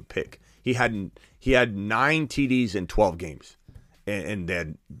guy I would pick. He had 9 TDs in 12 games, and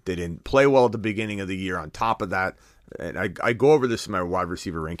then they didn't play well at the beginning of the year. On top of that, and I go over this in my wide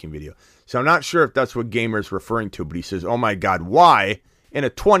receiver ranking video, so I'm not sure if that's what Gamer's referring to, but he says, "Oh my God, why?" in a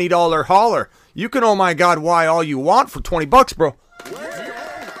 $20 hauler. You can, oh my God, why all you want for $20, bro.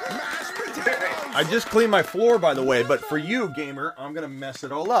 I just cleaned my floor, by the way, but for you, Gamer, I'm gonna mess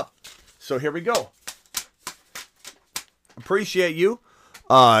it all up. So here we go. Appreciate you.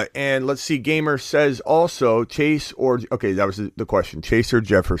 And let's see, Gamer says also Chase or, okay, that was the question. Chase or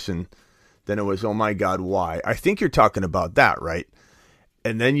Jefferson. Then it was, oh my God, why? I think you're talking about that, right?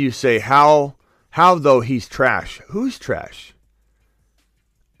 And then you say, how though he's trash? Who's trash?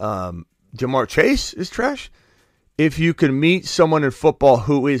 Jamar Chase is trash? If you could meet someone in football,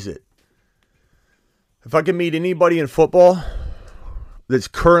 who is it? If I could meet anybody in football that's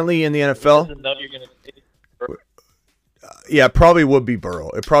currently in the NFL, yeah, it probably would be Burrow.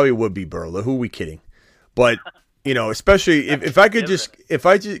 It probably would be Burrow. Who are we kidding? But especially if I could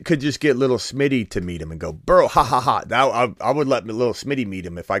just get little Smitty to meet him and go, Burrow, ha ha ha. That I would let little Smitty meet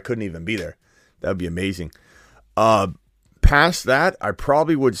him if I couldn't even be there. That would be amazing. Past that, I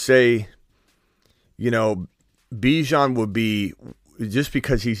probably would say, Bijan would be, just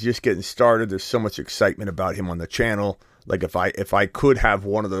because he's just getting started. There's so much excitement about him on the channel. Like if I could have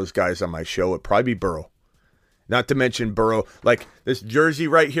one of those guys on my show, it'd probably be Burrow. Not to mention Burrow, like this jersey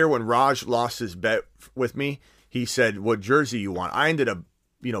right here. When Raj lost his bet with me, he said, "What jersey you want?" I ended up,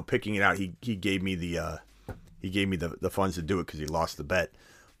 picking it out. He gave me the funds to do it because he lost the bet.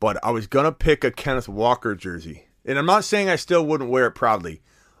 But I was gonna pick a Kenneth Walker jersey, and I'm not saying I still wouldn't wear it proudly.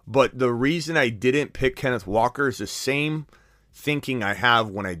 But the reason I didn't pick Kenneth Walker is the same thinking I have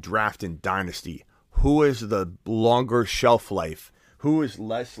when I draft in Dynasty. Who is the longer shelf life? Who is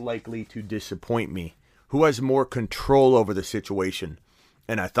less likely to disappoint me? Who has more control over the situation?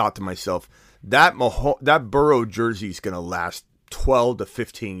 And I thought to myself, that Burrow jersey is going to last 12 to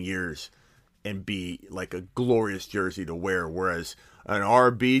 15 years and be like a glorious jersey to wear. Whereas an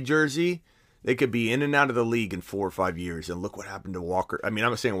RB jersey, they could be in and out of the league in 4 or 5 years. And look what happened to Walker. I mean,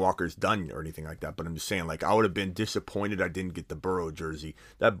 I'm not saying Walker's done or anything like that, but I'm just saying, like, I would have been disappointed I didn't get the Burrow jersey.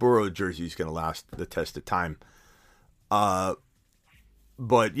 That Burrow jersey is going to last the test of time.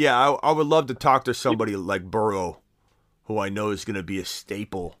 But yeah, I would love to talk to somebody like Burrow, who I know is going to be a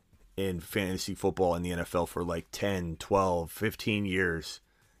staple in fantasy football in the NFL for like 10, 12, 15 years,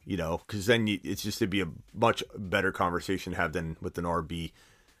 because then it's just to be a much better conversation to have than with an RB.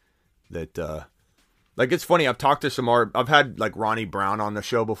 That like, it's funny. I've talked to I've had like Ronnie Brown on the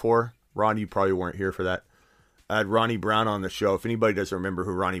show before. Ron, you probably weren't here for that. I had Ronnie Brown on the show. If anybody doesn't remember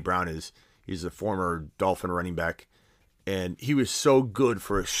who Ronnie Brown is, he's a former Dolphin running back. And he was so good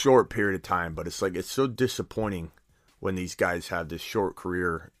for a short period of time, but it's like, it's so disappointing when these guys have this short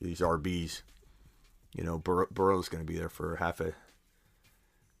career, these RBs. Burrow's going to be there for half a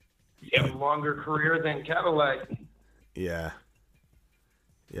longer career than Cadillac. Yeah.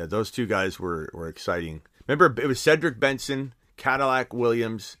 Yeah, those two guys were exciting. Remember, it was Cedric Benson, Cadillac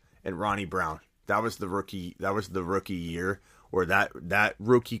Williams, and Ronnie Brown. That was the rookie year, or that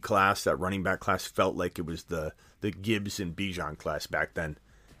rookie class, that running back class, felt like it was the Gibbs and Bijan class back then.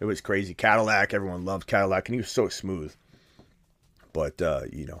 It was crazy. Cadillac, everyone loved Cadillac, and he was so smooth. But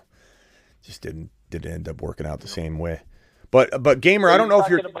just didn't end up working out the same way. But Gamer, I don't know if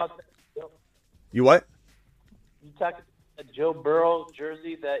you're about that, you what? You talking a Joe Burrow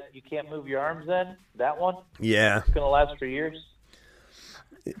jersey that you can't move your arms in? That one? Yeah. It's going to last for years.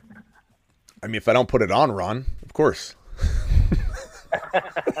 I mean, if I don't put it on, Ron, of course.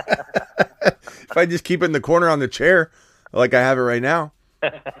 If I just keep it in the corner on the chair like I have it right now,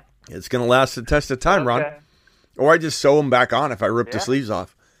 it's going to last the test of time, Ron. Or I just sew them back on if I rip the sleeves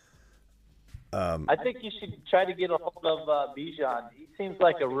off. I think you should try to get a hold of Bijan. He seems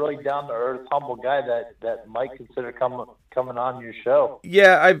like a really down-to-earth, humble guy that might consider coming on your show.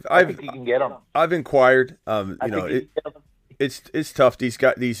 Yeah, I think you can get him. I've inquired. It's tough. These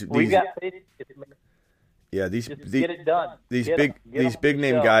guys, these get it done. These big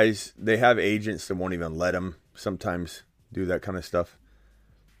name guys, they have agents that won't even let them sometimes do that kind of stuff.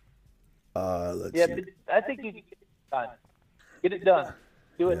 Let's see. But I think you can get it done. Get it done.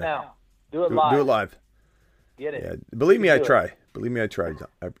 Do it now. Do it live. Do it live. Get it. Yeah. Believe me, I try. Believe me, I try.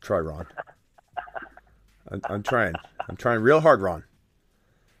 I try, Ron. I'm trying. I'm trying real hard, Ron.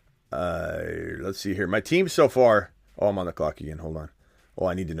 Let's see here. My team so far. Oh, I'm on the clock again. Hold on. Oh,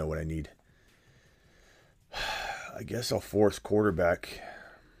 I need to know what I need. I guess I'll force quarterback.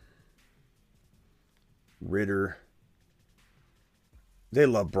 Ritter. They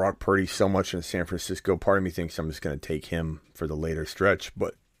love Brock Purdy so much in San Francisco. Part of me thinks I'm just going to take him for the later stretch.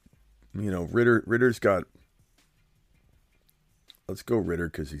 But, Ritter's got... Let's go Ritter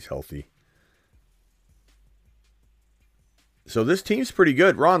because he's healthy. So this team's pretty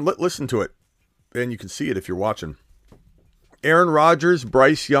good. Ron, listen to it. And you can see it if you're watching. Aaron Rodgers,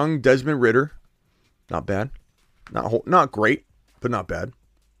 Bryce Young, Desmond Ritter. Not bad. Not great, but not bad.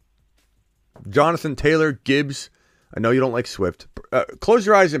 Jonathan Taylor, Gibbs. I know you don't like Swift. Close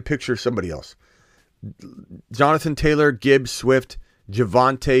your eyes and picture somebody else. Jonathan Taylor, Gibbs, Swift,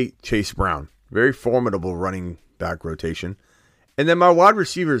 Javonte, Chase Brown. Very formidable running back rotation. And then my wide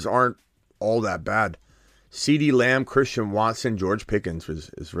receivers aren't all that bad. CeeDee Lamb, Christian Watson, George Pickens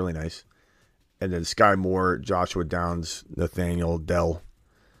is really nice. And then Sky Moore, Joshua Downs, Nathaniel Dell,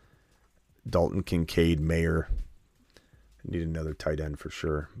 Dalton Kincaid, Mayer. I need another tight end for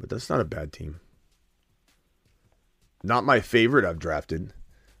sure. But that's not a bad team. Not my favorite I've drafted.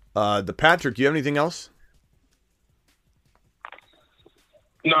 The Patrick, do you have anything else?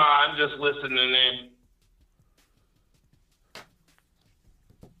 No, I'm just listening in.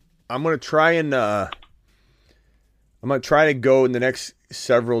 I'm gonna try to go in the next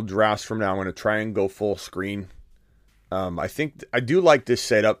several drafts from now. I'm gonna try and go full screen. I think I do like this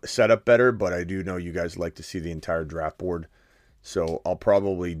setup better, but I do know you guys like to see the entire draft board. So I'll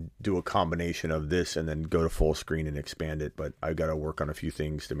probably do a combination of this and then go to full screen and expand it. But I've got to work on a few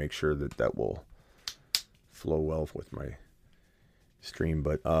things to make sure that will flow well with my stream.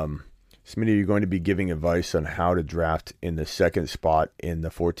 But Smitty, you're going to be giving advice on how to draft in the second spot in the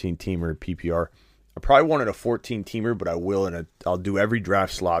 14-teamer PPR. I probably wanted a 14-teamer, but I will, and I'll do every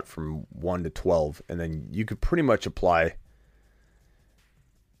draft slot from 1 to 12. And then you could pretty much apply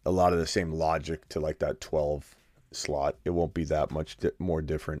a lot of the same logic to like that 12 slot. It won't be that much more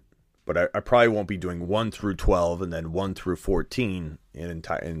different, but I probably won't be doing 1 through 12 and then 1 through 14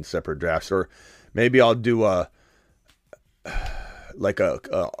 in separate drafts. Or maybe I'll do a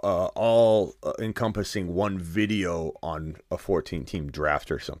all encompassing one video on a 14-team draft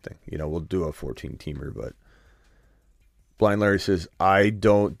or something. We'll do a 14-teamer. But Blind Larry says, I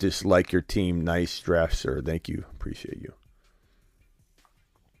don't dislike your team. Nice draft, sir. Thank you. Appreciate you.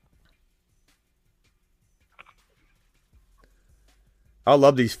 I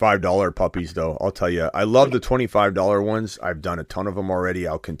love these $5 puppies, though. I'll tell you, I love the $25 ones. I've done a ton of them already.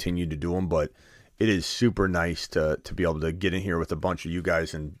 I'll continue to do them, but it is super nice to be able to get in here with a bunch of you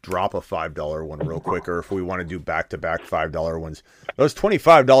guys and drop a $5 one real quick, or if we want to do back-to-back $5 ones. Those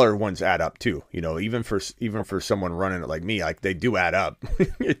 $25 ones add up, too. Even for someone running it like me, like they do add up.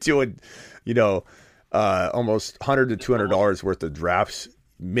 You're doing, almost $100 to $200 worth of drafts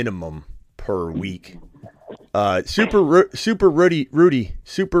minimum per week. Super Rudy,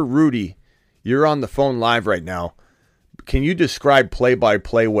 you're on the phone live right now. Can you describe play by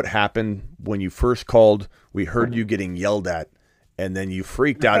play what happened when you first called? We heard you getting yelled at, and then you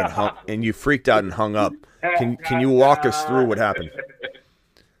freaked out and hung up. Can you walk us through what happened?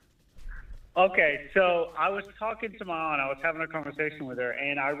 Okay, so I was talking to my aunt. I was having a conversation with her,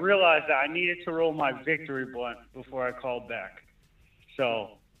 and I realized that I needed to roll my victory blunt before I called back.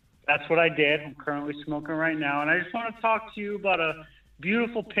 So that's what I did. I'm currently smoking right now, and I just want to talk to you about a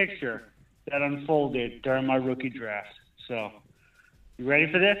beautiful picture that unfolded during my rookie draft. So, you ready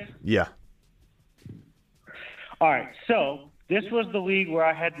for this? Yeah. All right, so this was the league where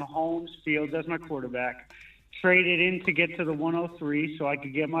I had Mahomes, Fields as my quarterback, traded in to get to the 103 so I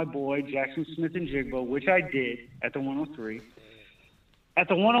could get my boy Jackson Smith-Njigba, which I did at the 103. At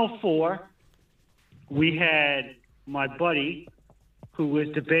the 104, we had my buddy who was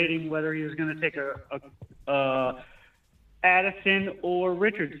debating whether he was going to take Addison or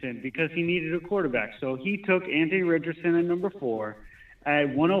Richardson because he needed a quarterback. So he took Anthony Richardson at number 4. At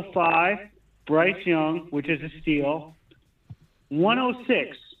 105, Bryce Young, which is a steal.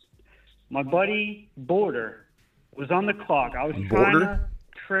 106, my buddy Border was on the clock. I was trying to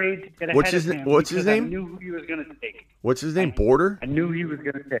trade to get ahead of him. What's his name? I knew who he was going to take. What's his name? Border? I knew he was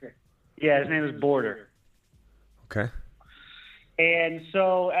going to take. Yeah, his name is Border. Okay. And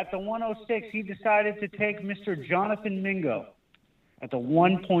so at the 106, he decided to take Mr. Jonathan Mingo at the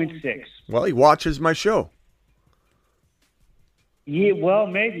 1.6. Well, he watches my show. Yeah, well,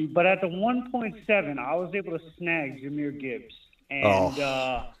 maybe. But at the 1.7, I was able to snag Jahmyr Gibbs. And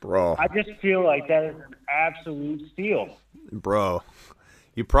bro, I just feel like that is an absolute steal. Bro,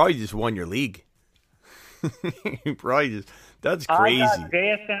 you probably just won your league. You probably just... That's crazy. I got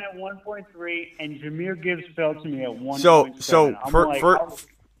JSN at 1.3, and Jahmyr Gibbs fell to me at 1.7. So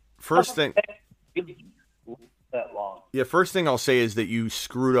first thing... that long. Yeah, first thing I'll say is that you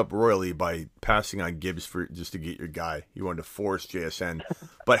screwed up royally by passing on Gibbs for just to get your guy. You wanted to force JSN.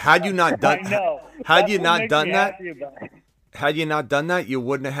 But had you not done had you not done that, you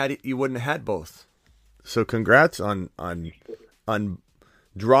wouldn't have had both. So congrats on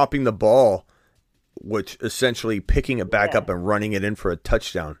dropping the ball, which essentially picking it back up and running it in for a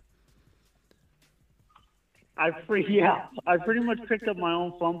touchdown. I pretty much picked up my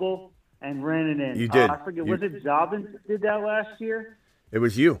own fumble and ran it in. You did. I forget, was it Dobbins that did that last year? It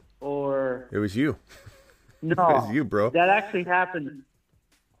was you. Or it was you. No, it was you, bro. That actually happened.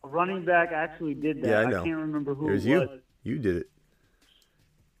 A running back actually did that. Yeah, I know. I can't remember who it was. You. You did it.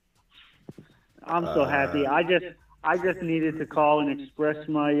 I'm so happy. I just needed to call and express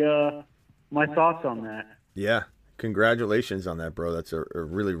my my thoughts on that. Yeah, congratulations on that, bro. That's a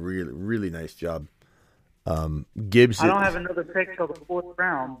really, really, really nice job. Gibbs. I don't have another pick till the 4th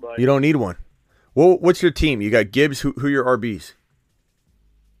round, but you don't need one. Well, what's your team? You got Gibbs. Who are your RBs?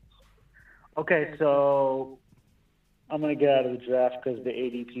 Okay, so I'm gonna get out of the draft because the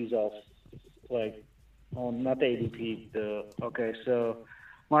ADP's off. Not the ADP. Okay, so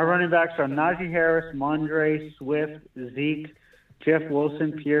my running backs are Najee Harris, Mondre Swift, Zeke, Jeff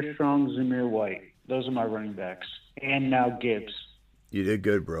Wilson, Pierre Strong, Zamir White. Those are my running backs. And now Gibbs. You did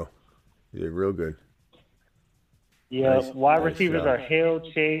good, bro. You did real good. Yeah, nice, wide receivers are Hill,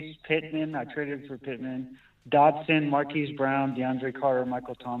 Chase, Pittman. I traded for Pittman. Dodson, Marquise Brown, DeAndre Carter,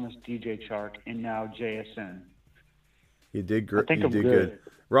 Michael Thomas, DJ Chark, and now JSN. You did great. I think you I'm did good.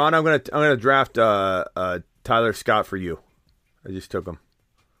 Ron, I'm gonna draft Tyler Scott for you. I just took him.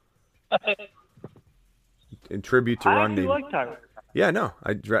 In tribute to Ron Navy. I like Tyler. Yeah, no.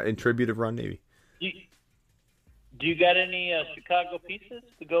 In tribute of Ron Navy. Do you got any Chicago pieces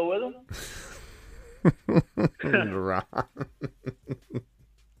to go with him? Ron.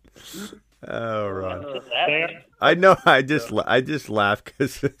 Oh, Ron. Fair. I know. I just laugh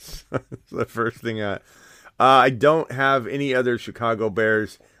because it's the first thing I don't have any other Chicago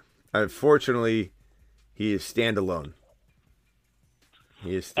Bears. Unfortunately, he is standalone.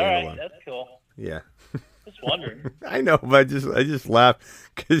 He is standalone. All right, that's cool. Yeah. Just wondering. I know, but I just laugh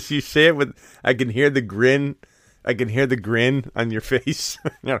because you say it with. I can hear the grin. I can hear the grin on your face.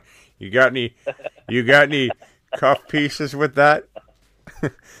 You got any cuff pieces with that?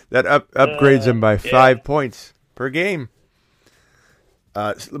 That upgrades him by 5 points per game.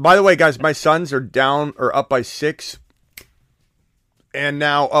 By the way, guys, my Suns are down or up by 6, and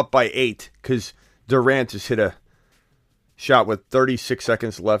now up by 8 because Durant has hit a shot with 36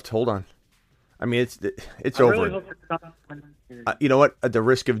 seconds left. Hold on. I mean, it's over. Really You know what? At the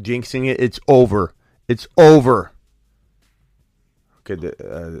risk of jinxing it, it's over. It's over. Okay.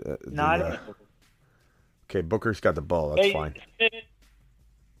 Okay, Booker's got the ball. That's fine.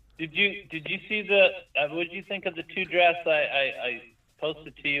 Did you see the? What did you think of the 2 drafts I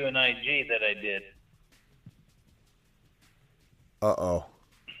posted to you in IG that I did? Uh-oh.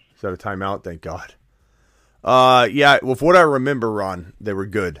 Is that a timeout? Thank God. Yeah. With what I remember, Ron, they were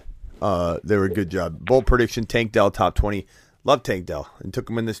good. They were a good job. Bold prediction: Tank Dell top 20. Love Tank Dell and took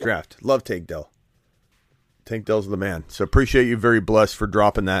him in this draft. Love Tank Dell. Tank Dell's the man. So appreciate you. Very blessed for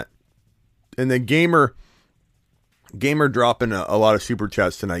dropping that. And then Gamer dropping a lot of super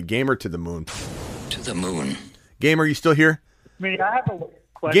chats tonight. Gamer to the moon. To the moon. Gamer, you still here? I mean, I have a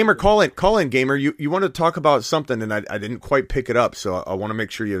question. Gamer, call in, Gamer. You want to talk about something, and I didn't quite pick it up, so I want to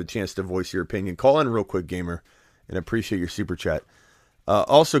make sure you have a chance to voice your opinion. Call in real quick, Gamer, and appreciate your super chat.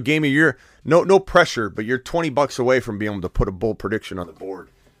 Also, Gamer, you're no pressure, but you're $20 away from being able to put a bold prediction on the board.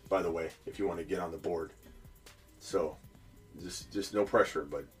 By the way, if you want to get on the board, so just no pressure,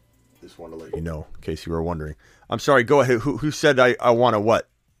 but just want to let you know in case you were wondering. I'm sorry. Go ahead. Who said I want a what?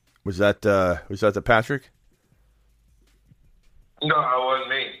 Was that the Patrick? No, it wasn't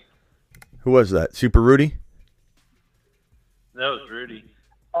me. Who was that? Super Rudy? That was Rudy.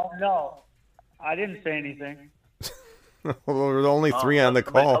 Oh, no. I didn't say anything. Well, there were only 3 on the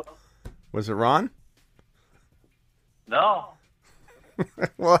call. Was it Ron? No.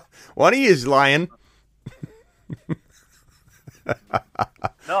 Well, one of you is lying.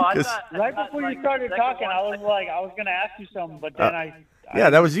 No, I thought right before you started talking, I was going to ask you something, but then yeah,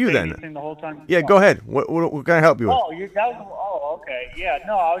 that was you then. The whole time. Yeah, go ahead. What can I help you with? Okay. Yeah,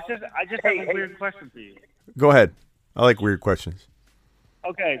 no, I just have a weird question for you. Go ahead. I like weird questions.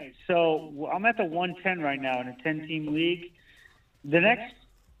 Okay, so I'm at the 110 right now in a 10-team league.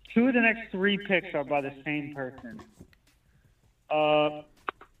 Two of the next 3 picks are by the same person.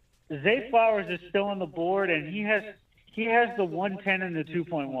 Zay Flowers is still on the board, and he has the 110 and the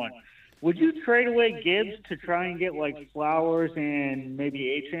 2.1. Would you trade away Gibbs to try and get like Flowers and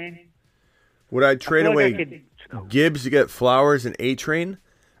maybe A-Chain? Would I trade away Gibbs to get Flowers and A-Train?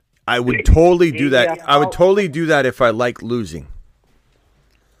 I would totally do that. I would totally do that if I like losing.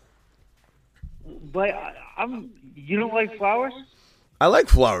 But you don't like Flowers? I like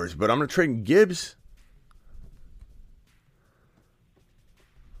Flowers, but I'm going to trade Gibbs.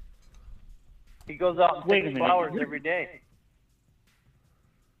 He goes out and takes Flowers every day.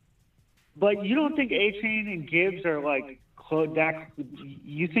 But you don't think A-Chain and Gibbs are like that?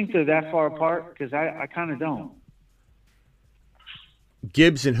 You think they're that far apart? Because I kind of don't.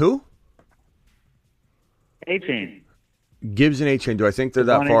 Gibbs and who? A-Chain. Gibbs and A-Chain. Do I think they're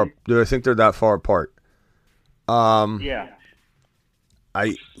that far? Do I think they're that far apart? Yeah.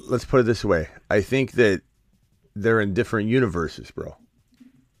 Let's put it this way. I think that they're in different universes, bro.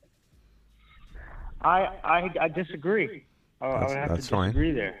 I disagree. I would have to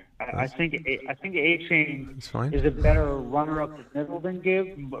disagree there. I think A-Chain is a better runner up the middle than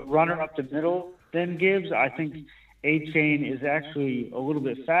Gibbs. I think A-Chain is actually a little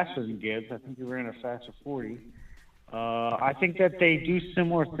bit faster than Gibbs. I think he ran a faster 40. I think that they do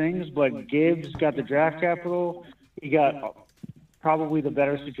similar things, but Gibbs got the draft capital. He got probably the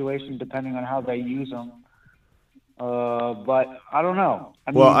better situation depending on how they use him. But I don't know.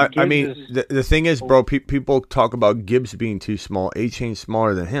 The thing is, bro, people talk about Gibbs being too small. A-Chain's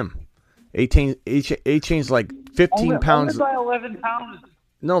smaller than him. A-Chain's like 15 pounds. Only by 11 pounds.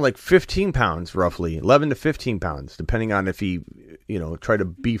 No, like 15 pounds roughly. 11 to 15 pounds, depending on if he, try to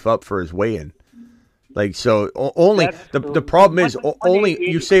beef up for his weigh-in. Like, so only the problem is only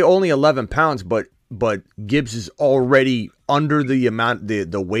you say only 11 pounds, but Gibbs is already under the amount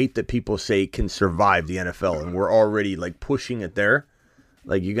the weight that people say can survive the NFL, and we're already like pushing it there.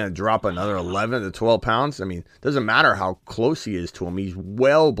 Like, you're gonna drop another 11 to 12 pounds. I mean, it doesn't matter how close he is to him; he's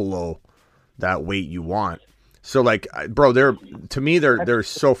well below that weight you want. So, like, bro, they're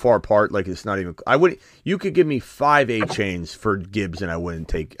so far apart. Like, it's not even. You could give me 5 A-Chains for Gibbs, and I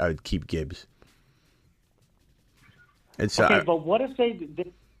would keep Gibbs. Okay, but what if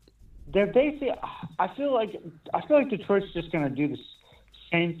they're basically? I feel like Detroit's just going to do the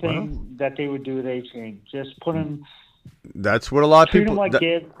same thing that they would do with A-Chain. Just put him. That's what a lot of people. Treat him like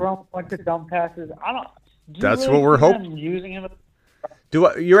Gibbs, throw him a bunch of dumb passes. That's what we're hoping. Using him.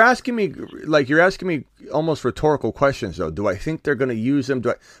 You're asking me almost rhetorical questions though. Do I think they're going to use him?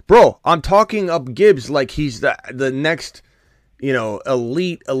 Bro, I'm talking up Gibbs like he's the next,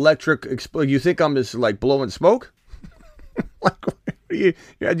 elite electric. You think I'm just like blowing smoke? That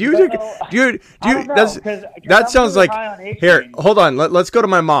sounds like. Here, hold on. Let's go to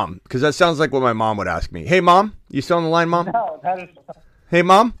my mom, because that sounds like what my mom would ask me. Hey, mom, you still on the line, mom? No, that is. Hey,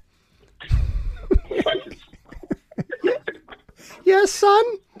 mom. Yes, son.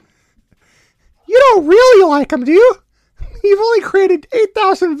 You don't really like him, do you? You've only created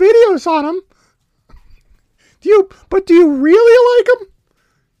 8,000 videos on him. Do you really like him?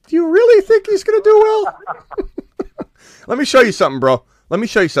 Do you really think he's going to do well? Let me show you something, bro. Let me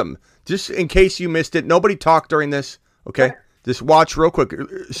show you something. Just in case you missed it. Nobody talked during this, okay? Just watch real quick.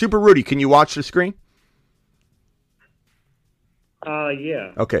 Super Rudy, can you watch the screen?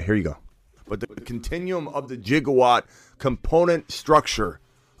 Yeah. Okay, here you go. But the continuum of the gigawatt component structure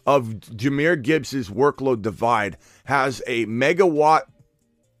of Jahmyr Gibbs' workload divide has a megawatt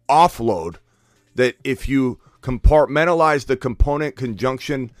offload that if you compartmentalize the component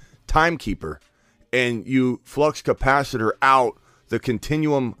conjunction timekeeper and you flux capacitor out the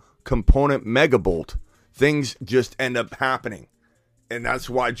continuum component megabolt, things just end up happening. And that's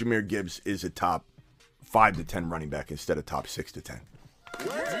why Jahmyr Gibbs is a top 5 to 10 running back instead of top 6 to 10.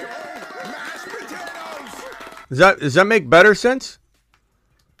 Does that make better sense?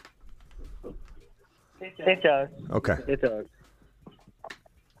 It does. Okay. It does.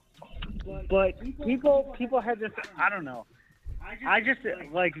 But people had this. I don't know. I just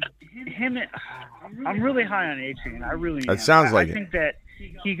like him. I'm really high on A-Chain. I really am. That sounds like I think that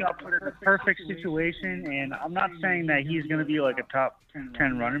he got put in a perfect situation, and I'm not saying that he's going to be like a top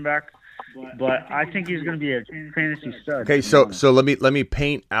 10 running back, but I think he's going to be a fantasy stud. Okay, so let me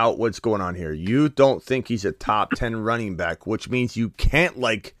paint out what's going on here. You don't think he's a top 10 running back, which means you can't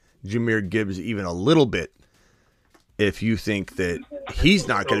like Jahmyr Gibbs even a little bit if you think that he's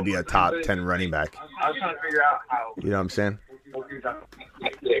not going to be a top 10 running back. I was trying to figure out how. You know what I'm saying?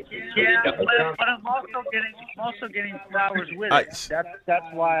 Yeah, but I'm also getting Flowers with it.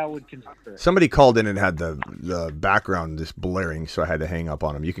 That's why I would consider it. Somebody called in and had the background just blaring, so I had to hang up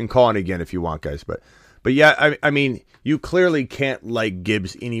on him. You can call in again if you want, guys. But yeah, I mean, you clearly can't like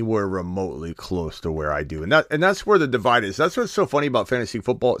Gibbs anywhere remotely close to where I do, and that's where the divide is. That's what's so funny about fantasy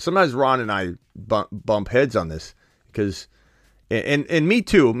football. Sometimes Ron and I bump heads on this because, and me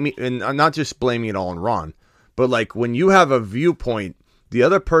too. And I'm not just blaming it all on Ron, but like when you have a viewpoint, the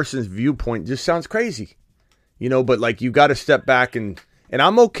other person's viewpoint just sounds crazy, you know. But like you got to step back and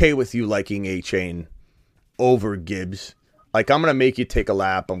I'm okay with you liking A-Chain over Gibbs. Like, I'm going to make you take a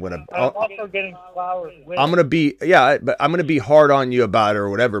lap. I'm also getting Flowers with I'm going to be, but I'm going to be hard on you about it or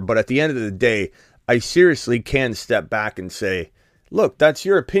whatever. But at the end of the day, I seriously can step back and say, look, that's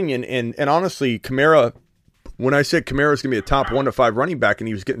your opinion. And honestly, Kamara, when I said Kamara was going to be a top 1 to 5 running back and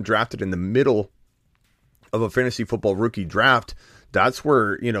he was getting drafted in the middle of a fantasy football rookie draft, that's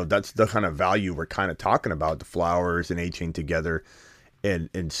where, you know, that's the kind of value we're kind of talking about, the Flowers and A-Chain together.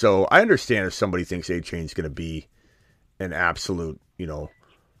 And so I understand if somebody thinks A-Chain is going to be an absolute, you know,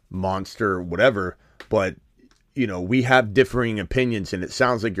 monster or whatever, but, you know, we have differing opinions, and it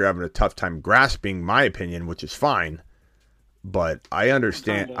sounds like you're having a tough time grasping my opinion, which is fine. But I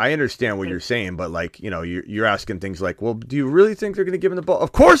understand what you're saying, but like, you know, you're asking things like, well, do you really think they're going to give him the ball?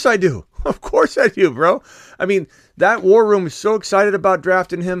 Of course I do. Of course I do, bro. I mean, that War Room is so excited about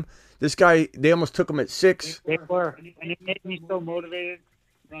drafting him. This guy, they almost took him at 6. They were, and it made me so motivated,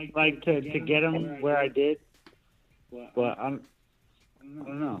 like to get him where I did. But I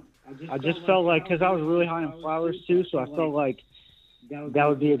don't know. I just felt like, because I was really high on Flowers too, so I felt like that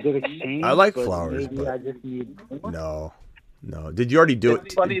would be a good exchange. I like Flowers, maybe but I just need no. Did you already do it?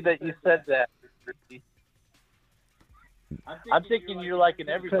 It's funny that you said that, Rudy. I'm thinking you're liking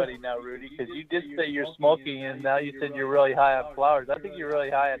everybody now, Rudy, because you did say you're smoking, and now you said you're really high on Flowers. I think you're really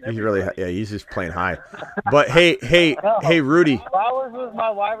high on everybody. He's really, yeah, he's just playing high. But hey, Rudy. Flowers was my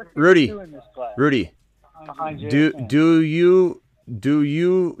wide receiver in this class. Rudy. Did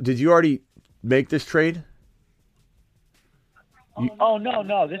you already make this trade?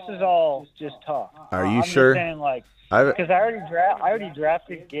 No. This is all just talk. Are you I'm sure? Just saying, like, because I already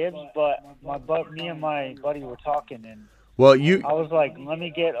drafted Gibbs, but me and my buddy were talking, and well, I was like, let me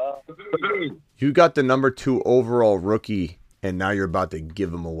get you got the number 2 overall rookie, and now you're about to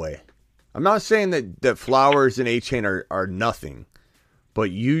give him away. I'm not saying that Flowers and A-Chain are nothing.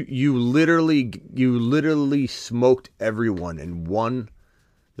 But you literally smoked everyone and won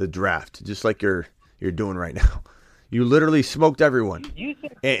the draft, just like you're doing right now. You literally smoked everyone,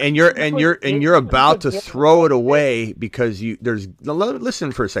 and you're about to throw it away because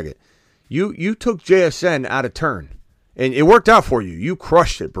listen for a second. You took JSN out of turn, and it worked out for you. You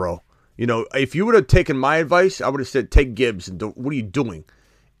crushed it, bro. You know, if you would have taken my advice, I would have said take Gibbs. And what are you doing?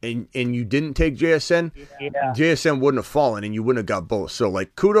 And you didn't take JSN, JSN wouldn't have fallen, and you wouldn't have got both. So,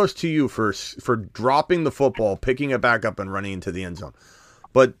 like, kudos to you for dropping the football, picking it back up, and running into the end zone.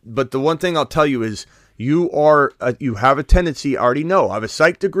 But the one thing I'll tell you is you have a tendency. I already know. I have a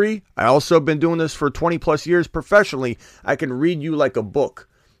psych degree. I also have been doing this for 20 plus years professionally. I can read you like a book.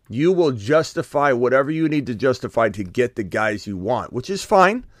 You will justify whatever you need to justify to get the guys you want, which is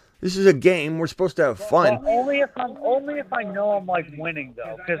fine. This is a game. We're supposed to have fun. Well, only if I know I'm like winning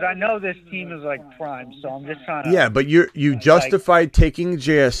though, because I know this team is like prime. So I'm just trying to. Yeah, but you justified taking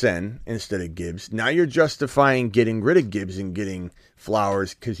JSN instead of Gibbs. Now you're justifying getting rid of Gibbs and getting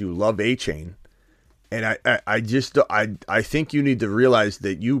Flowers because you love A-Chain. And I think you need to realize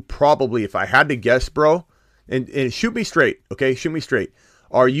that you probably, if I had to guess, bro, and shoot me straight, okay? Shoot me straight.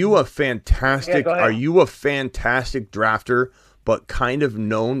 Are you a fantastic? Yeah, are you a fantastic drafter? But kind of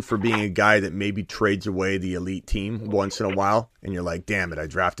known for being a guy that maybe trades away the elite team once in a while, and you're like, damn it, I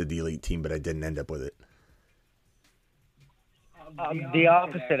drafted the elite team, but I didn't end up with it. The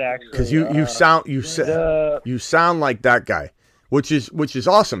opposite, actually. Because you sound like that guy, which is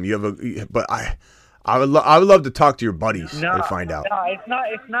awesome. You have but I would love to talk to your buddies and find out. No,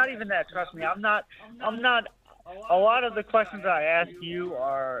 it's not even that. Trust me, I'm not a lot of the questions I ask you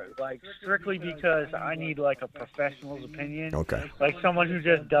are like strictly because I need like a professional's opinion. Okay. Like someone who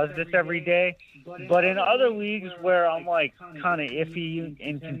just does this every day. But in other leagues where I'm like kind of iffy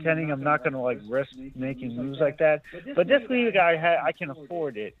in contending, I'm not going to like risk making moves like that. But this league, I can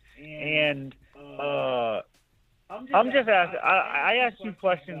afford it. And I'm just asking. I ask you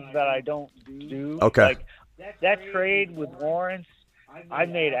questions that I don't do. Okay. Like that trade with Lawrence, I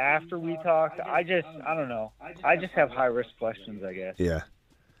made after we talked. I don't know. I just have high risk questions, I guess. Yeah.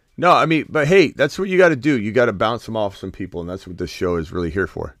 No, I mean, but hey, that's what you got to do. You got to bounce them off some people, and that's what this show is really here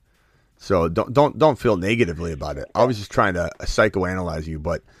for. So don't feel negatively about it. I was just trying to psychoanalyze you,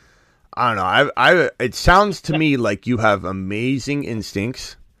 but I don't know. It sounds to me like you have amazing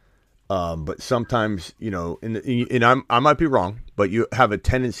instincts, but sometimes and I might be wrong, but you have a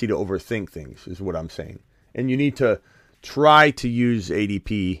tendency to overthink things, is what I'm saying, and you need to try to use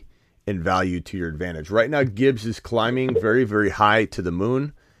ADP and value to your advantage. Right now, Gibbs is climbing very, very high to the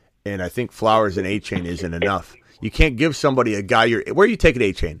moon, and I think Flowers and A-Chain isn't enough. You can't give somebody a guy where are you taking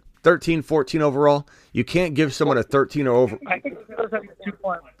A-Chain? 13, 14 overall? You can't give someone a 13 or over. I think he goes at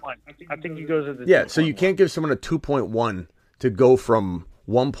 2.1. I think he goes at the 2.1. So you can't give someone a 2.1 to go from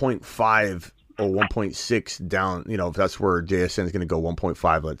 1.5 or 1.6 down, if that's where JSN is going to go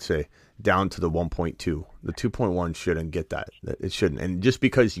 1.5, let's say, down to the 1.2. The 2.1 shouldn't get that. It shouldn't. And just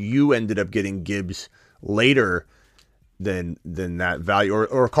because you ended up getting Gibbs later than that value,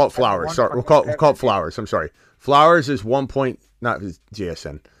 or call it Flowers. Sorry, we'll call it Flowers. I'm sorry. Flowers is not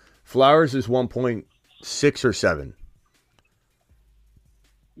JSN. Flowers is 1.6 or 7.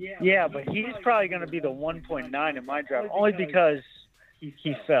 Yeah, but he's probably going to be the 1.9 in my draft, only because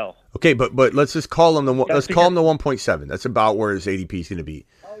he fell. Okay, but let's just call him the 1.7. That's about where his ADP is going to be.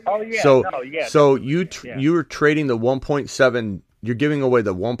 Oh yeah. So you were trading the 1.7. You're giving away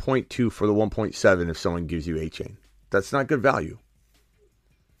the 1.2 for the 1.7 if someone gives you A-Chain. That's not good value.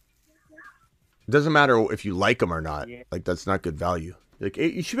 It doesn't matter if you like them or not. Yeah. Like, that's not good value. Like,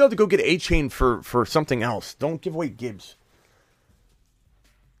 you should be able to go get A-Chain for something else. Don't give away Gibbs.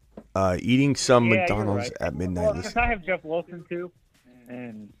 Eating some McDonald's at midnight. Well, because I have Jeff Wilson too.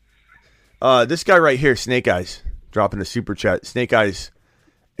 And this guy right here, Snake Eyes, dropping a super chat. Snake Eyes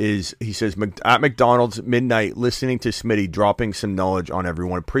he says, at McDonald's midnight, listening to Smitty, dropping some knowledge on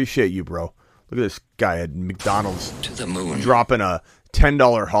everyone. Appreciate you, bro. Look at this guy at McDonald's to the moon, dropping a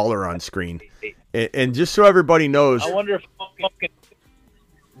 $10 hauler on screen. And just so everybody knows, I wonder if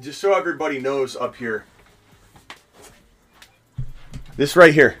just so everybody knows up here, this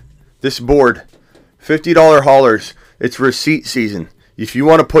right here, this board, $50 haulers, it's receipt season. If you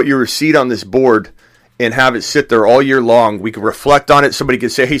want to put your receipt on this board and have it sit there all year long, we can reflect on it. Somebody can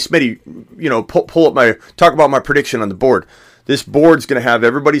say, hey, Smitty, pull up talk about my prediction on the board. This board's going to have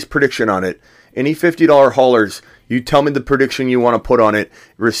everybody's prediction on it. Any $50 haulers, you tell me the prediction you want to put on it,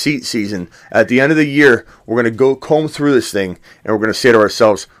 receipt season. At the end of the year, we're going to go comb through this thing, and we're going to say to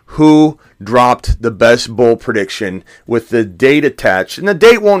ourselves, who dropped the best bull prediction with the date attached? And the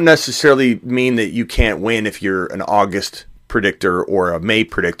date won't necessarily mean that you can't win if you're an August predictor or a May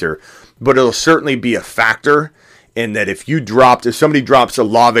predictor, but it'll certainly be a factor in that if somebody drops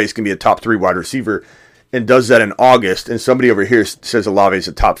Olave is going to be a top 3 wide receiver, and does that in August, and somebody over here says Olave is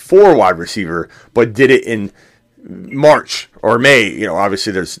a top 4 wide receiver, but did it in March or May,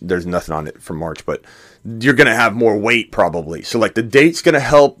 obviously there's nothing on it from March, but you're going to have more weight probably. So like the date's going to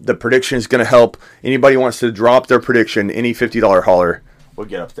help, the prediction is going to help. Anybody who wants to drop their prediction, any $50 hauler will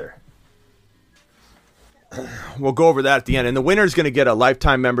get up there. We'll go over that at the end. And the winner is going to get a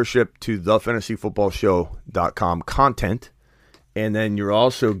lifetime membership to thefantasyfootballshow.com content. And then you're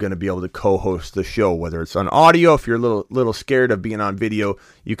also going to be able to co-host the show, whether it's on audio. If you're a little scared of being on video,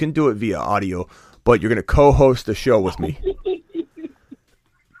 you can do it via audio, but you're going to co-host the show with me.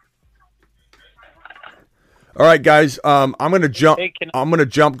 All right, guys. I'm going to jump.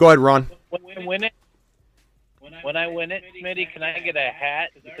 Go ahead, Ron. When I win it, Smitty, can I get a hat?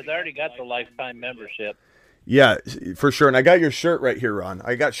 Because I already got the lifetime membership. Yeah, for sure. And I got your shirt right here, Ron.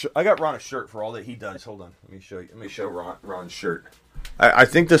 I got Ron a shirt for all that he does. Hold on, let me show you. Let me show Ron's shirt. I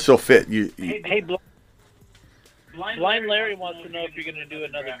think this will fit you. Hey, Blind Larry wants to know if you're going to do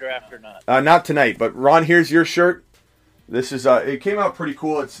another draft or not. Not tonight, but Ron, here's your shirt. This is it came out pretty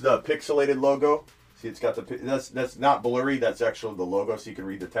cool. It's the pixelated logo. See, it's got that's not blurry. That's actually the logo, so you can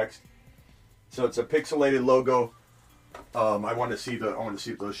read the text. So it's a pixelated logo. I want to see if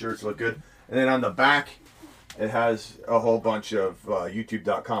those shirts look good. And then on the back, it has a whole bunch of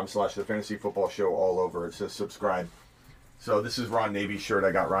youtube.com/thefantasyfootballshow all over. It says subscribe. So this is Ron Navy's shirt.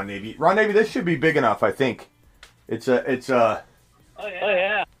 I got Ron Navy. Ron Navy, this should be big enough, I think. It's a Oh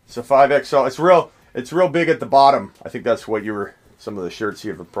yeah. It's a 5XL. It's real. It's real big at the bottom. I think that's what some of the shirts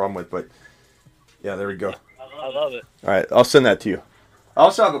you have a problem with, but yeah, there we go. I love it. All right, I'll send that to you. I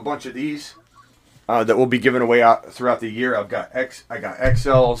also have a bunch of these that we'll be giving away out throughout the year. I got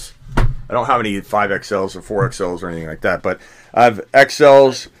XLs. I don't have any 5XLs or 4XLs or anything like that, but I have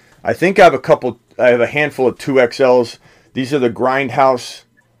XLs. I think I have a handful of 2XLs. These are the Grindhouse,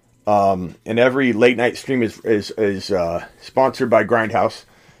 and every late night stream is sponsored by Grindhouse.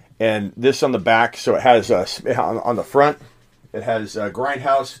 And this on the back, so it has on the front, it has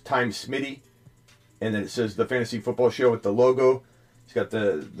Grindhouse times Smitty, and then it says the Fantasy Football Show with the logo. It's got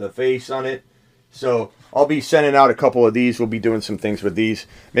the face on it. So I'll be sending out a couple of these. We'll be doing some things with these.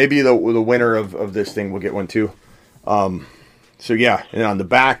 Maybe the winner of this thing will get one too. So yeah, and on the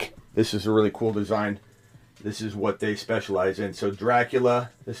back, this is a really cool design. This is what they specialize in. So Dracula,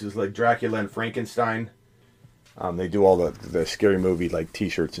 this is like Dracula and Frankenstein. They do all the scary movie like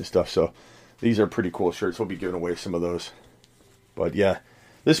t-shirts and stuff. So these are pretty cool shirts. We'll be giving away some of those. But yeah,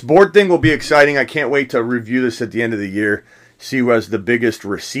 this board thing will be exciting. I can't wait to review this at the end of the year. See who has the biggest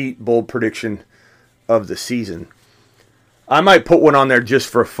receipt bold prediction of the season. I might put one on there just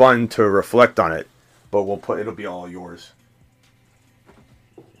for fun to reflect on it, but it'll be all yours.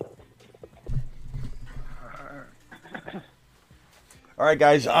 All right,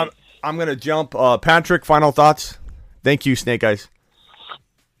 guys, I'm gonna jump. Patrick, final thoughts. Thank you, Snake Eyes.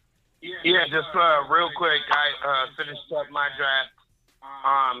 Yeah, just real quick. I finished up my draft,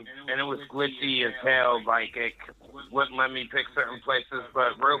 and it was glitchy as hell. Like it wouldn't let me pick certain places.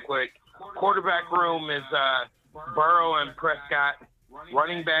 But real quick, quarterback room is Burrow and Prescott.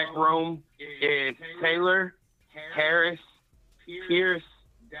 Running back room is Taylor, Harris, Pierce,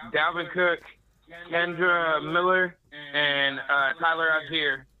 Dalvin Cook, Kendra Miller, and Tyler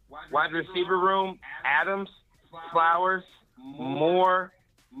Algier. Wide receiver room, Adams, Flowers, Moore,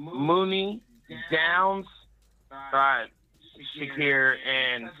 Mooney, Downs, Shakir,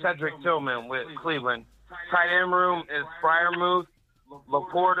 and Cedric Tillman with Cleveland. Tight end room is Freiermuth,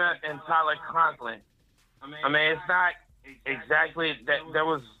 Laporta, and Tyler Conklin. I mean, it's not exactly that. There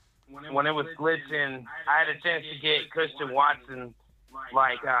was, when it was glitching, I had a chance to get Christian Watson.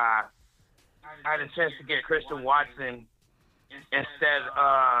 I had a chance to get Christian Watson instead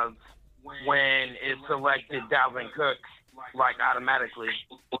of when it selected Dalvin Cook, automatically.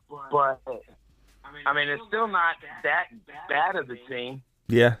 But, I mean, it's still not that bad of a team.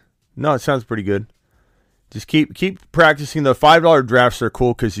 Yeah. No, it sounds pretty good. Just keep practicing. The $5 drafts are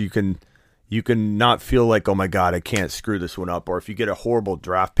cool because you can not feel like, oh my God, I can't screw this one up. Or if you get a horrible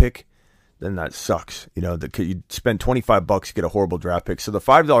draft pick, then that sucks. You know, you spend $25 to get a horrible draft pick. So the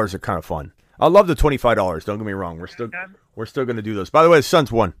 $5 are kind of fun. I love the $25. Don't get me wrong. We're still going to do those. By the way, the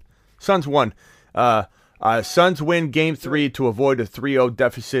Suns won. Suns win Game 3 to avoid a 3-0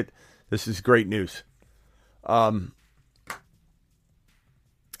 deficit. This is great news.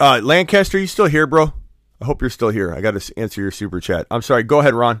 Lancaster, you still here, bro? I hope you're still here. I got to answer your super chat. I'm sorry. Go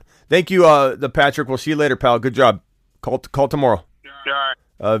ahead, Ron. Thank you, the Patrick. We'll see you later, pal. Good job. Call tomorrow. All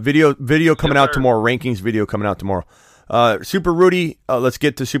right. Video coming out tomorrow. Rankings video coming out tomorrow. Super Rudy. Let's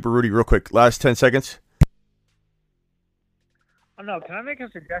get to Super Rudy real quick. Last 10 seconds. Oh no! Can I make a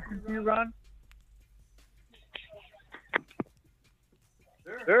suggestion to you, Ron?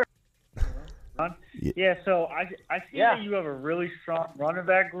 Sure. Yeah. So I see that you have a really strong running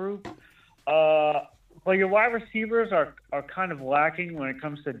back group. But your wide receivers are kind of lacking when it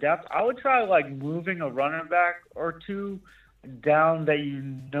comes to depth. I would try moving a running back or two down that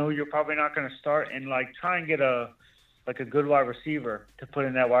you're probably not going to start, and try and get a good wide receiver to put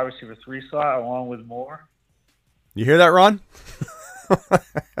in that wide receiver 3 slot along with Moore. You hear that, Ron?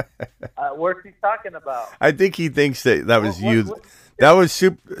 What's he talking about? I think he thinks that was you. That was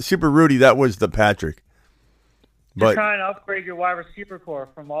Super Rudy. That was the Patrick. Just trying to upgrade your wide receiver core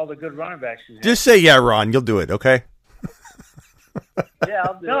from all the good running backs you have. Just say yeah, Ron. You'll do it, okay? Yeah,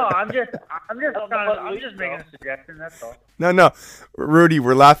 I'll do it. No, I'm just making a suggestion. That's all. No, Rudy,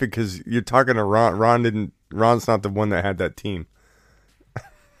 we're laughing because you're talking to Ron. Ron's not the one that had that team.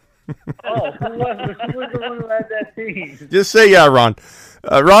 Oh, who was the one who had that team? Just say yeah, Ron.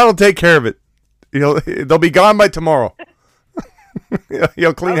 Ron will take care of it. They'll be gone by tomorrow.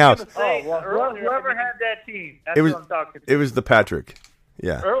 He'll clean house. Oh, well, whoever had that team, that's what I'm talking to. It was the Patrick.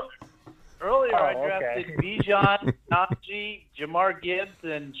 Yeah. Earlier, I drafted Bijan, Najee, Jamar Gibbs,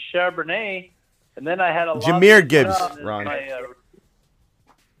 and Charbonnet, and then I had a lot Jahmyr Gibbs, Ron.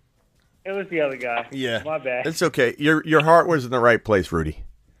 It was the other guy. Yeah. My bad. It's okay. Your heart was in the right place, Rudy.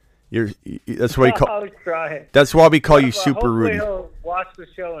 That's why That's why we call you Super Rudy. He'll watch the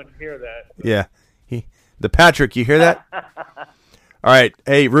show and hear that. Yeah. The Patrick, you hear that? All right.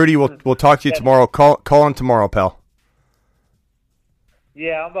 Hey, Rudy, we'll talk to you tomorrow. Call on tomorrow, pal.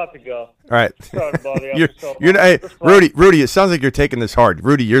 Yeah, I'm about to go. All right. Sorry, buddy. Hey, Rudy, it sounds like you're taking this hard.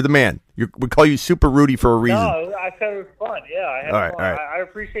 Rudy, you're the man. We call you Super Rudy for a reason. No, I said it was fun. Yeah, I had fun. All right. I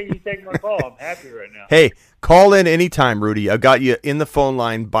appreciate you taking my call. I'm happy right now. Hey, call in anytime, Rudy. I've got you in the phone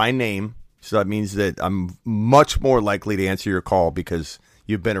line by name, so that means that I'm much more likely to answer your call because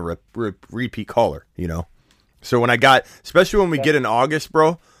you've been a repeat caller, you know? So especially when we get in August,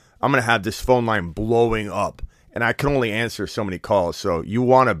 bro, I'm going to have this phone line blowing up. And I can only answer so many calls, so you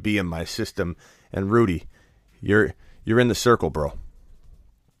want to be in my system. And Rudy, you're in the circle, bro.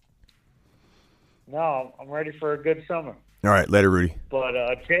 No, I'm ready for a good summer. All right, later, Rudy. But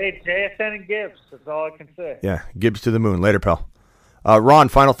JSN and Gibbs, that's all I can say. Yeah, Gibbs to the moon. Later, pal. Ron,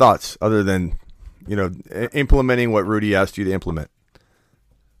 final thoughts other than, implementing what Rudy asked you to implement.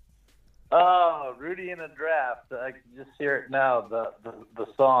 Oh, Rudy in a draft. I can just hear it now, the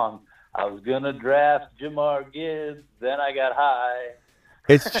song. I was going to draft Jamar Gibbs, then I got high.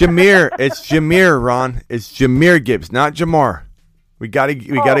 It's Jahmyr. It's Jahmyr, Ron. It's Jahmyr Gibbs, not Jamar. We gotta.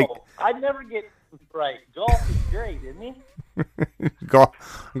 I never get right. Golf is great, isn't he? Golf,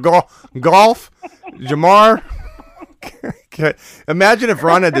 Jamar. Imagine if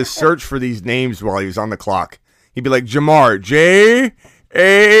Ron had to search for these names while he was on the clock. He'd be like Jamar,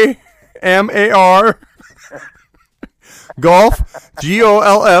 Jamar. Golf,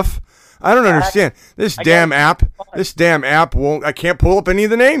 GOLF. I don't understand. This damn app won't. I can't pull up any of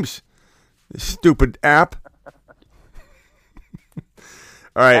the names. This stupid app.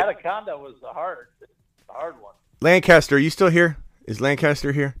 All right. Anaconda was the hard one. Lancaster, are you still here? Is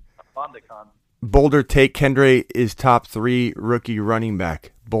Lancaster here? Fondacon. Boulder Tate Kendre is top 3 rookie running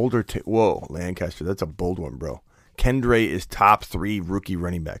back. Boulder Tate. Whoa, Lancaster, that's a bold one, bro. Kendre is top 3 rookie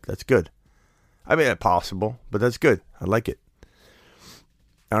running back. That's good. I mean, that's possible, but that's good. I like it.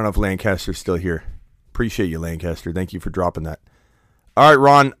 I don't know if Lancaster's still here. Appreciate you, Lancaster. Thank you for dropping that. All right,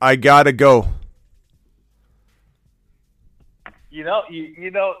 Ron, I gotta go. You know,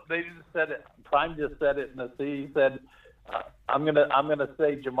 they just said it. Prime just said it in the sea. He said, "I'm gonna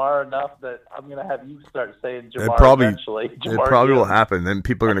say Jamar enough that I'm gonna have you start saying Jamar eventually." It probably will happen. Then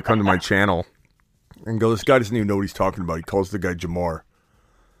people are gonna come to my channel and go, "This guy doesn't even know what he's talking about. He calls the guy Jamar."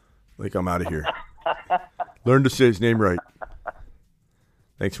 Like I'm out of here. Learn to say his name right.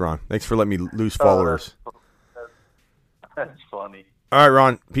 Thanks, Ron. Thanks for letting me lose followers. That's funny. All right,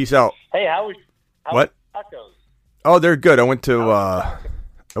 Ron. Peace out. Hey, how was tacos? Oh, they're good. I went to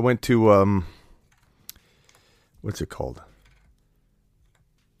what's it called?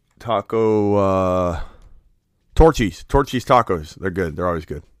 Taco Torchy's tacos. They're good. They're always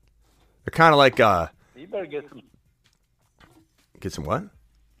good. They're kind of like You better get some what?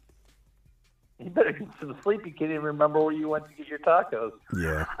 You better get some sleep. You can't even remember where you went to get your tacos.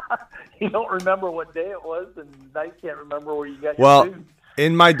 Yeah. You don't remember what day it was, and now you can't remember where you got your food.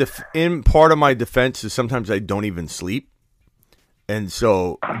 In part of my defense is sometimes I don't even sleep, and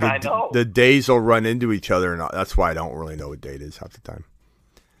so the days will run into each other, and that's why I don't really know what day it is half the time.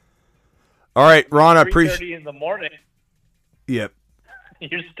 All right, Ron, I appreciate. 3:30 in the morning. Yep.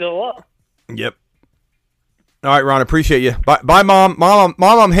 You're still up. Yep. All right, Ron, appreciate you. Bye, Mom. Mom,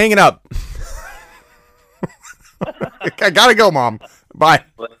 I'm hanging up. I gotta go, Mom. Bye.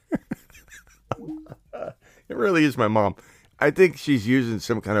 It really is my mom. I think she's using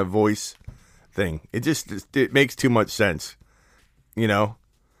some kind of voice thing. It makes too much sense. You know?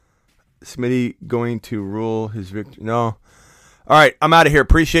 Smitty going to rule his victory. No. All right, I'm out of here.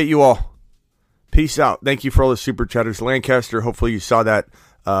 Appreciate you all. Peace out. Thank you for all the super chatters. Lancaster, hopefully you saw that.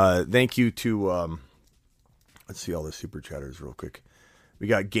 Thank you to, let's see all the super chatters real quick. We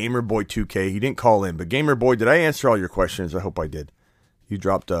got GamerBoy2K. He didn't call in, but GamerBoy, did I answer all your questions? I hope I did. You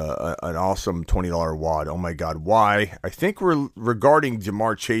dropped an awesome $20 wad. Oh, my God. Why? I think we're regarding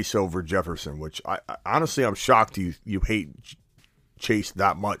Jamar Chase over Jefferson, which I honestly, I'm shocked you hate Chase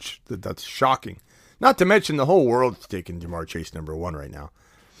that much. That's shocking. Not to mention the whole world's taking Jamar Chase number 1 right now.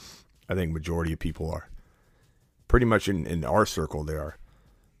 I think majority of people are. Pretty much in our circle they are.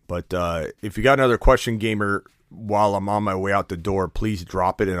 But if you got another question, Gamer, while I'm on my way out the door, please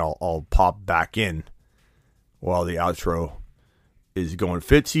drop it and I'll pop back in while the outro is going.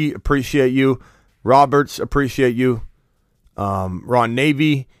 Fitzy, appreciate you. Roberts, appreciate you. Ron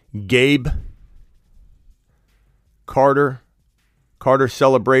Navy, Gabe, Carter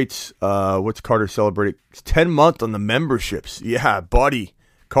celebrates. What's Carter celebrating? It's 10 month on the memberships. Yeah, buddy.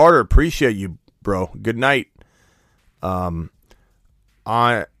 Carter, appreciate you, bro. Good night.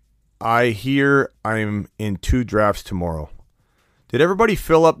 I hear I'm in 2 drafts tomorrow. Did everybody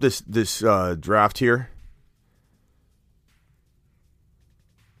fill up this draft here?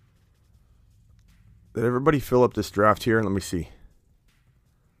 Did everybody fill up this draft here? Let me see.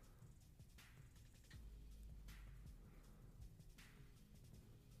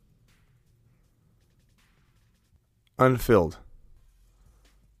 Unfilled.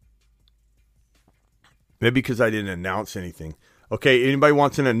 Maybe because I didn't announce anything. Okay, anybody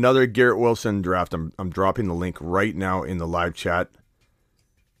wants in another Garrett Wilson draft? I'm dropping the link right now in the live chat.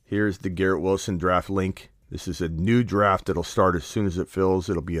 Here's the Garrett Wilson draft link. This is a new draft that'll start as soon as it fills.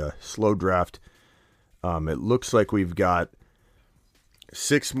 It'll be a slow draft. It looks like we've got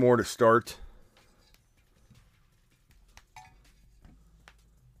 6 more to start.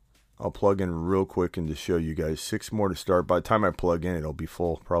 I'll plug in real quick and just show you guys 6 more to start. By the time I plug in, it'll be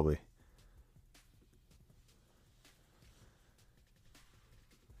full probably.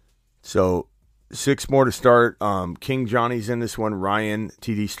 So 6 more to start. King Johnny's in this one. Ryan,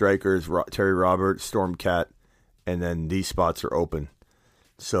 TD Strikers, Terry Roberts, Stormcat, and then these spots are open.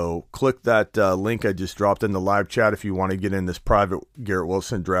 So click that link I just dropped in the live chat if you want to get in this private Garrett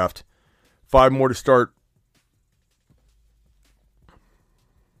Wilson draft. 5 more to start.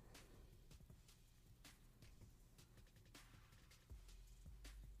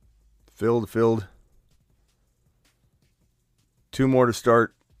 Filled. 2 more to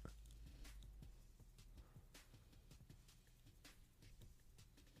start.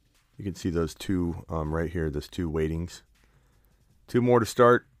 You can see those 2 right here, those 2 waitings. 2 more to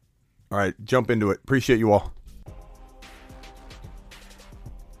start. All right, jump into it. Appreciate you all.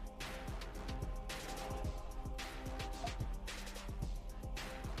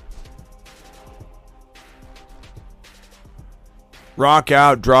 Rock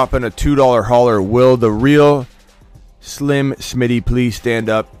out, dropping a $2 hauler. Will the real Slim Smitty please stand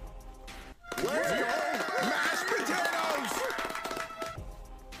up?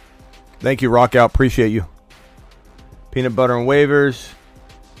 Thank you, Rock out. Appreciate you. Peanut Butter and Waivers.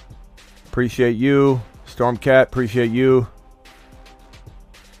 Appreciate you. Stormcat. Appreciate you.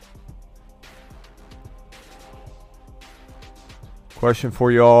 Question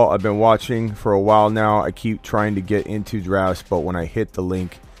for y'all. I've been watching for a while now. I keep trying to get into drafts, but when I hit the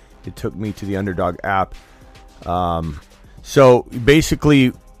link, it took me to the Underdog app. So basically,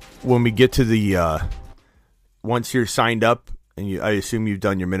 when we get to the once you're signed up, and I assume you've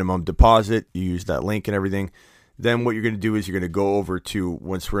done your minimum deposit, you use that link and everything, then what you're going to do is you're going to go over to,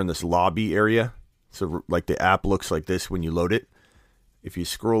 once we're in this lobby area, so like the app looks like this when you load it. If you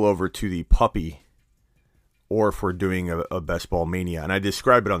scroll over to the puppy, or if we're doing a Best Ball Mania, and I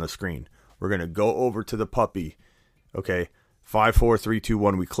describe it on the screen, we're going to go over to the puppy. Okay, 5, 4, 3, 2,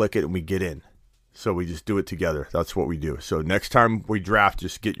 1, we click it and we get in. So we just do it together. That's what we do. So next time we draft,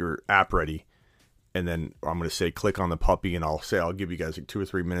 just get your app ready. And then I'm going to say click on the puppy, and I'll give you guys like 2 or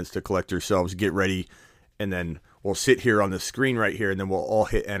 3 minutes to collect yourselves, get ready, and then we'll sit here on the screen right here, and then we'll all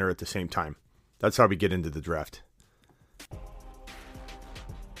hit enter at the same time. That's how we get into the draft.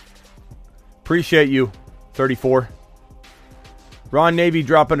 Appreciate you, 34. Ron Navy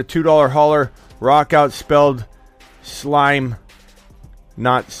dropping a $2 hauler. Rock out spelled slime,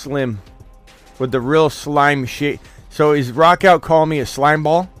 not slim. With the real slime shade. So is Rock out calling me a slime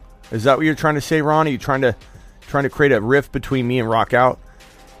ball? Is that what you're trying to say, Ron? Are you trying to create a rift between me and Rock out?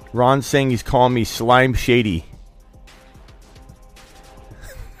 Ron's saying he's calling me Slime Shady.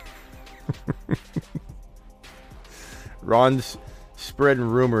 Ron's spreading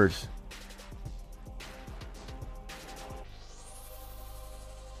rumors.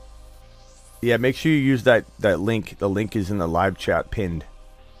 Yeah, make sure you use that link. The link is in the live chat pinned.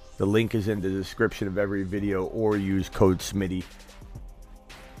 The link is in the description of every video, or use code SMITTY.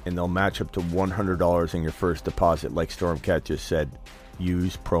 And they'll match up to $100 in your first deposit. Like Stormcat just said,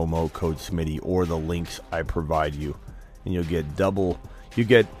 use promo code SMITTY or the links I provide you. And you'll get you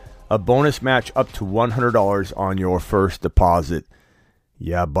get a bonus match up to $100 on your first deposit.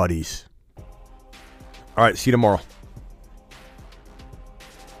 Yeah, buddies. All right, see you tomorrow.